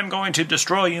like, I'm going to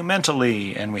destroy you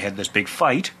mentally. And we had this big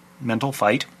mental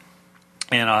fight.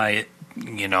 And I...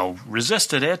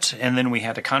 resisted it, and then we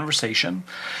had a conversation,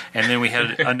 and then we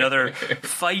had another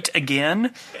fight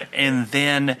again, and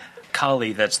then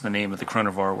Kali, that's the name of the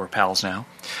chronivore, we're pals now,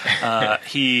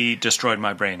 he destroyed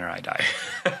my brain or I died.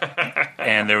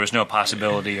 And there was no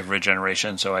possibility of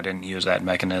regeneration, so I didn't use that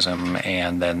mechanism,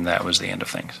 and then that was the end of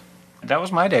things. That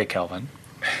was my day, Kelvin.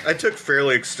 I took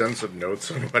fairly extensive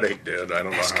notes on what I did. I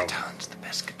don't know how. The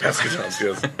Pescatons,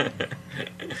 yes.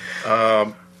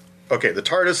 Okay, the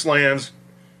TARDIS lands.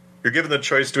 You're given the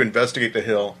choice to investigate the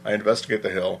hill. I investigate the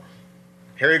hill.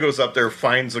 Harry goes up there,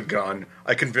 finds a gun.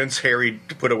 I convince Harry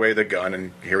to put away the gun,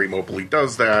 and Harry mopily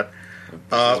does that.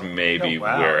 This is maybe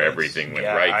where everything went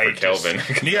right for Kelvin.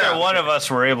 Neither one of us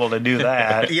were able to do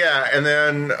that. Yeah, and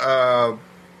then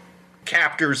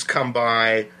captors come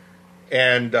by,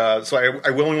 and so I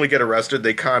willingly get arrested.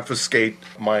 They confiscate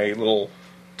my little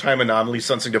time anomaly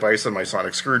sensing device and my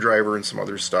sonic screwdriver and some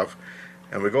other stuff.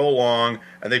 And we go along,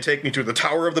 and they take me to the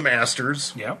Tower of the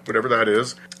Masters, whatever that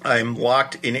is. I'm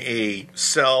locked in a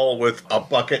cell with a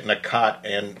bucket and a cot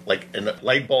and like a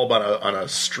light bulb on a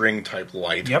string type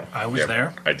light. Yep, I was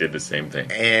there. I did the same thing.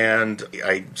 And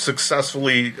I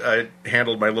successfully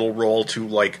handled my little role to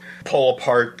like pull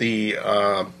apart the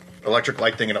electric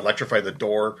light thing and electrify the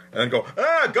door, and then go,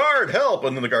 guard, help!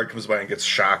 And then the guard comes by and gets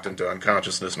shocked into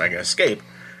unconsciousness, and I can escape.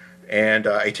 And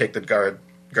I take the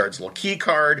guard's little key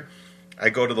card. I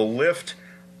go to the lift,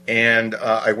 and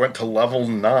I went to level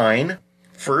 9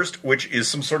 first, which is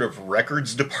some sort of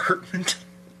records department.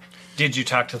 Did you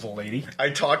talk to the lady?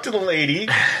 I talked to the lady,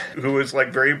 who was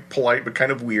like very polite but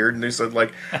kind of weird, and they said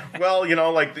like, well,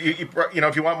 like you know,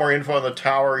 if you want more info on the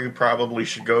tower, you probably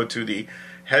should go to the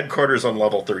headquarters on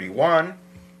level 31.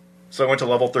 So I went to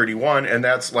level 31, and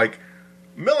that's like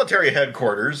military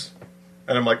headquarters.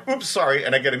 And I'm like, oops, sorry,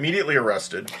 and I get immediately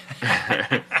arrested.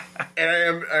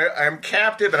 And I'm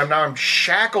captive, and I'm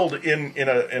shackled in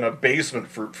a basement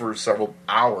for several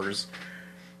hours.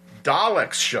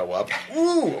 Daleks show up.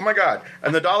 Ooh, oh my god!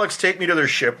 And the Daleks take me to their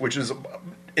ship, which is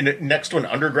next to an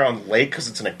underground lake because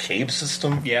it's in a cave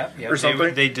system. Or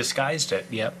something. They disguised it.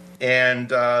 Yep. And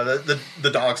the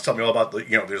Daleks tell me all about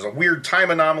there's a weird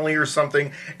time anomaly or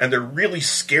something, and they're really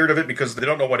scared of it because they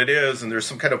don't know what it is, and there's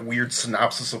some kind of weird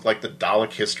synopsis of like the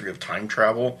Dalek history of time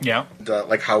travel. Yeah.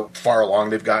 Like how far along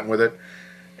they've gotten with it,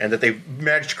 and that they've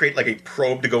managed to create like a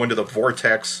probe to go into the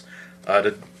vortex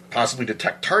to possibly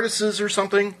detect TARDISes or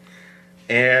something,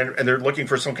 and they're looking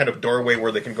for some kind of doorway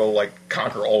where they can go like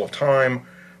conquer all of time,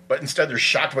 but instead they're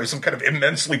shocked by some kind of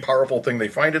immensely powerful thing they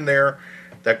find in there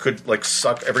that could, like,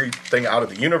 suck everything out of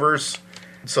the universe.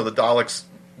 So the Daleks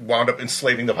wound up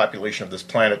enslaving the population of this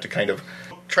planet to kind of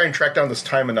try and track down this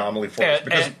time anomaly for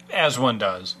us. As one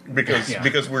does.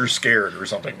 Because we're scared or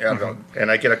something. And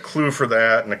I get a clue for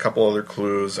that and a couple other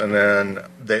clues. And then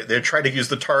they try to use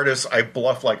the TARDIS. I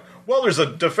bluff like, well, there's a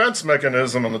defense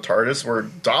mechanism on the TARDIS where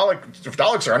if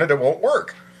Daleks are on it, it won't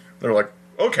work. They're like,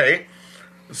 okay.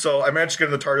 So I managed to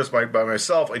get in the TARDIS by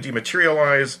myself. I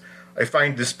dematerialize. I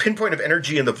find this pinpoint of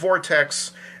energy in the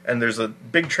vortex, and there's a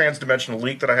big transdimensional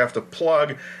leak that I have to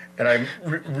plug, and I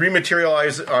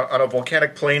rematerialize on a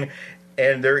volcanic plane,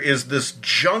 and there is this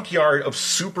junkyard of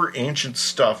super ancient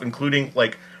stuff, including,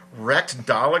 like, wrecked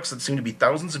Daleks that seem to be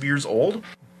thousands of years old,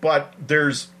 but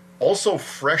there's also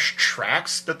fresh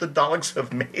tracks that the Daleks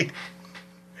have made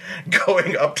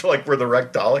going up to, like, where the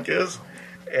wrecked Dalek is.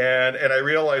 And I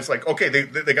realized, like, okay,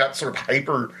 they got sort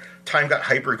of time got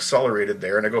hyper accelerated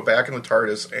there, and I go back in the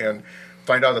TARDIS and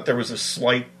find out that there was a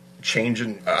slight change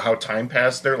in how time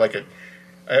passed there. Like,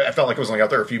 I felt like it was only out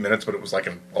there a few minutes, but it was like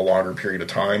a longer period of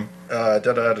time. And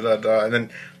then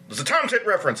there's a Tom Tit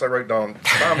reference I write down.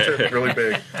 Tom Tit, really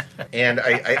big. And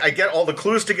I get all the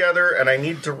clues together, and I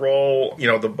need to roll,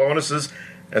 the bonuses.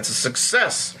 It's a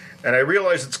success. And I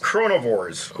realize it's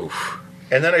chronovores. Oof.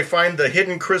 And then I find the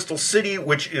hidden Crystal City,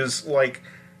 which is, like,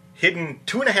 hidden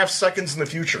 2.5 seconds in the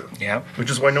future. Yeah.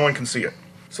 Which is why no one can see it.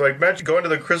 So I managed to go into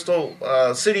the Crystal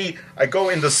City. I go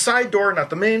in the side door, not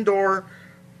the main door.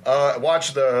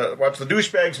 Watch the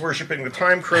douchebags worshipping the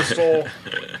time crystal.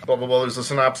 Blah, blah, blah. There's a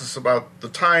synopsis about the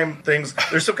time things.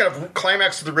 There's some kind of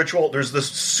climax to the ritual. There's this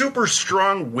super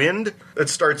strong wind that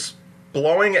starts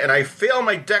blowing, and I fail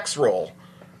my dex roll.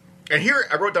 And here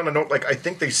I wrote down a note, like, I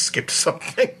think they skipped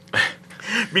something.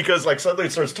 Because, like, suddenly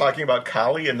it starts talking about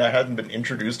Kali, and that hadn't been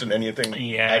introduced in anything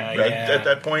I'd read at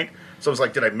that point. So I was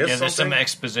like, did I miss something? There's some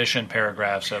exposition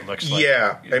paragraphs, it looks like.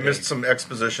 Yeah, I missed some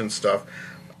exposition stuff.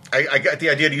 I got the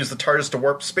idea to use the TARDIS to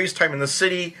warp space-time in the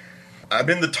city. I'm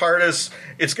in the TARDIS.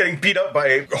 It's getting beat up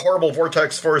by horrible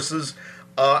vortex forces.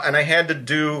 And I had to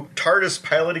do TARDIS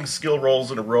piloting skill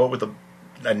rolls in a row with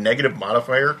a negative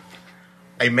modifier.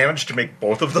 I managed to make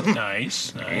both of them.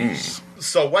 Nice.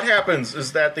 So what happens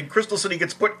is that the Crystal City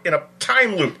gets put in a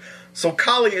time loop. So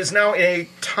Kali is now in a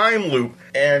time loop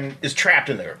and is trapped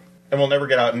in there. And will never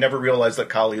get out and never realize that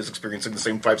Kali is experiencing the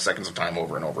same 5 seconds of time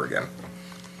over and over again.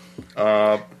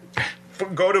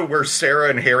 Go to where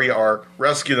Sarah and Harry are,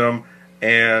 rescue them,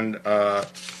 and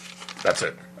that's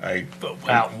it.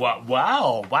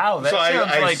 Wow. That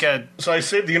sounds like a... So I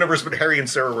saved the universe, but Harry and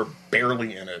Sarah were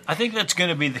barely in it. I think that's going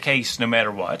to be the case no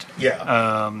matter what.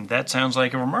 Yeah. That sounds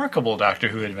like a remarkable Doctor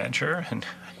Who adventure. And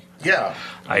Yeah.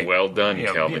 Well done,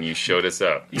 Kelvin. You showed us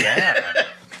up. Yeah.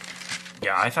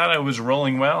 Yeah, I thought I was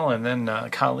rolling well, and then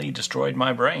Kali destroyed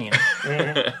my brain.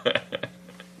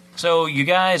 So, you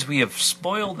guys, we have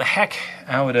spoiled the heck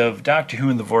out of Doctor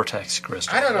Who and the Vortex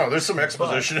Crystal. I don't know. There's some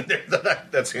exposition in there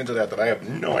that's hinted at that I have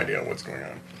no idea what's going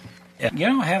on. You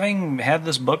know, having had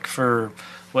this book for,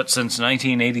 since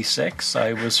 1986,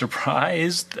 I was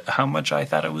surprised how much I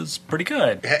thought it was pretty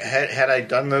good. Had I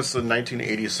done this in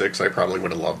 1986, I probably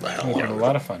would have loved the hell out of it. A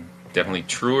lot of fun. Definitely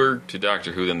truer to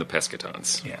Doctor Who than the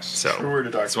Pescatons. Yes. So Truer to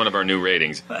Doctor it's one of our new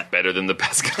ratings. Better than the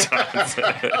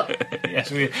Pescatons. Yes,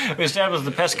 we established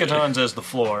the Pescatons as the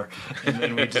floor, and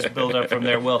then we just build up from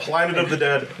there. Well, Planet of the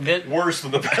Dead, worse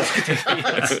than the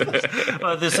Pescatons.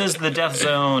 Well, this is the Death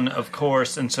Zone, of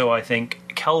course, and so I think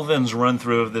Kelvin's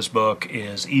run-through of this book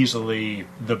is easily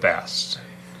the best.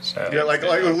 So, Yeah, like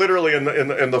literally in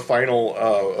the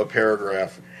final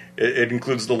paragraph, it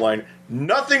includes the line,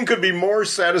 "Nothing could be more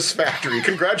satisfactory.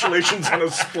 Congratulations on a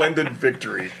splendid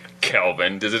victory."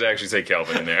 Kelvin. Does it actually say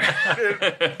Kelvin in there?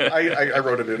 I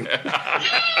wrote it in.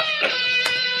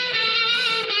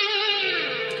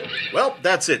 Well,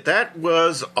 that's it. That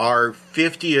was our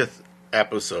 50th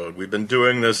episode. We've been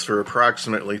doing this for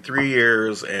approximately 3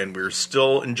 years, and we're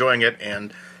still enjoying it,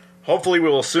 and hopefully we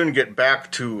will soon get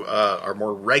back to our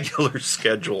more regular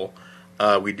schedule.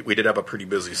 We did have a pretty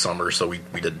busy summer, so we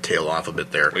did tail off a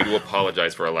bit there. We do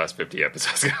apologize for our last 50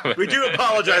 episodes. We do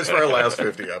apologize for our last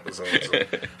 50 episodes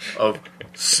of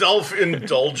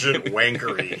self-indulgent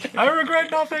wankery. I regret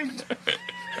nothing.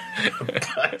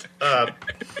 But,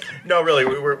 no, really,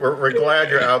 we're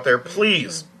glad you're out there.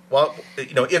 Please, well,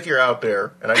 if you're out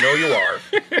there, and I know you are,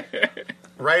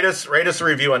 write us a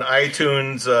review on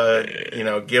iTunes.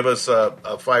 Give us a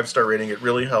 5-star rating. It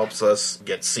really helps us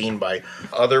get seen by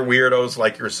other weirdos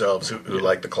like yourselves who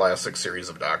like the classic series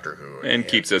of Doctor Who. And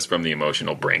keeps us from the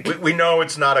emotional brink. We know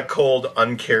it's not a cold,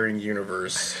 uncaring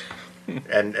universe,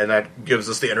 and that gives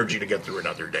us the energy to get through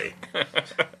another day.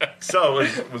 So,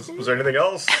 was there anything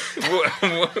else?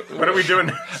 What are we doing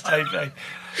next?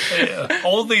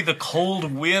 Only the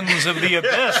cold winds of the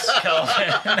abyss,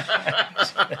 Kelvin.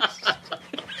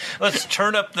 Let's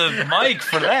turn up the mic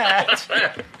for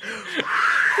that.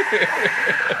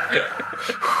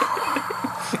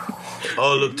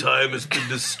 All of time has been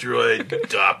destroyed,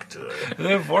 Doctor.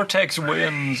 The vortex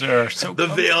winds are so... The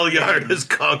Veil Yard has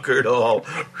conquered all.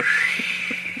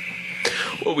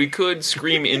 Well, we could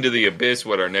scream into the abyss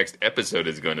what our next episode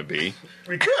is going to be.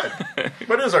 We could.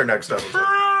 What is our next episode?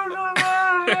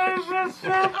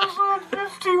 Episode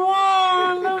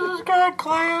 51. This is Scott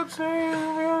Clancy.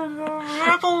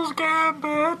 Apple's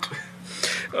Gambit.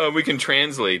 We can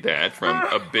translate that from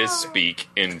abyss speak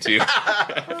into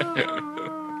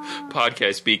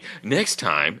podcast speak. Next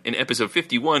time, in episode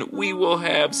 51, we will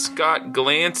have Scott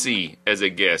Glancy as a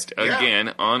guest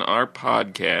again on our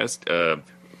podcast,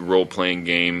 role-playing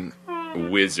game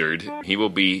wizard. He will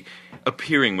be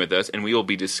appearing with us, and we will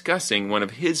be discussing one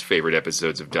of his favorite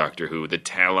episodes of Doctor Who, The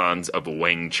Talons of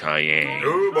Weng Chiang.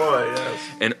 Oh boy, yes.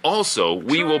 And also,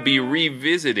 we will be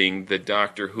revisiting the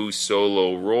Doctor Who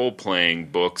solo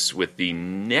role-playing books with the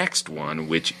next one,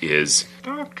 which is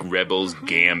Rebel's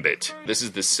Gambit. This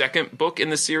is the second book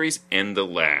in the series and the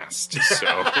last. So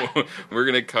we're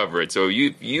going to cover it. So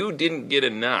you didn't get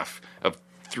enough of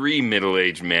 3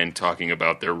 middle-aged men talking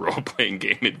about their role-playing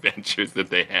game adventures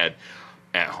that they had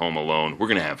at home alone. We're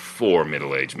going to have 4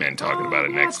 middle-aged men talking about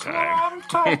it next time. I'm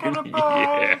talking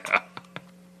about.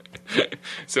 Yeah.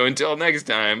 So until next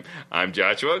time, I'm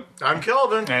Joshua. I'm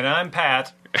Kelvin. And I'm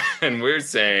Pat. And we're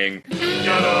saying,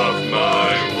 get off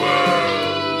my world.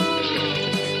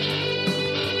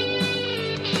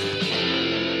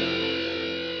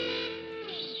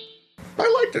 I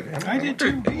liked it. I did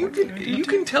too. You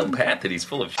can tell Pat that he's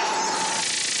full of shit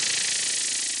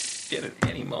at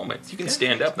any moment. You can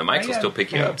stand up. The mic will still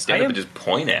pick you up. Stand up and just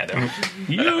point at him.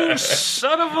 You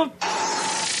son of a...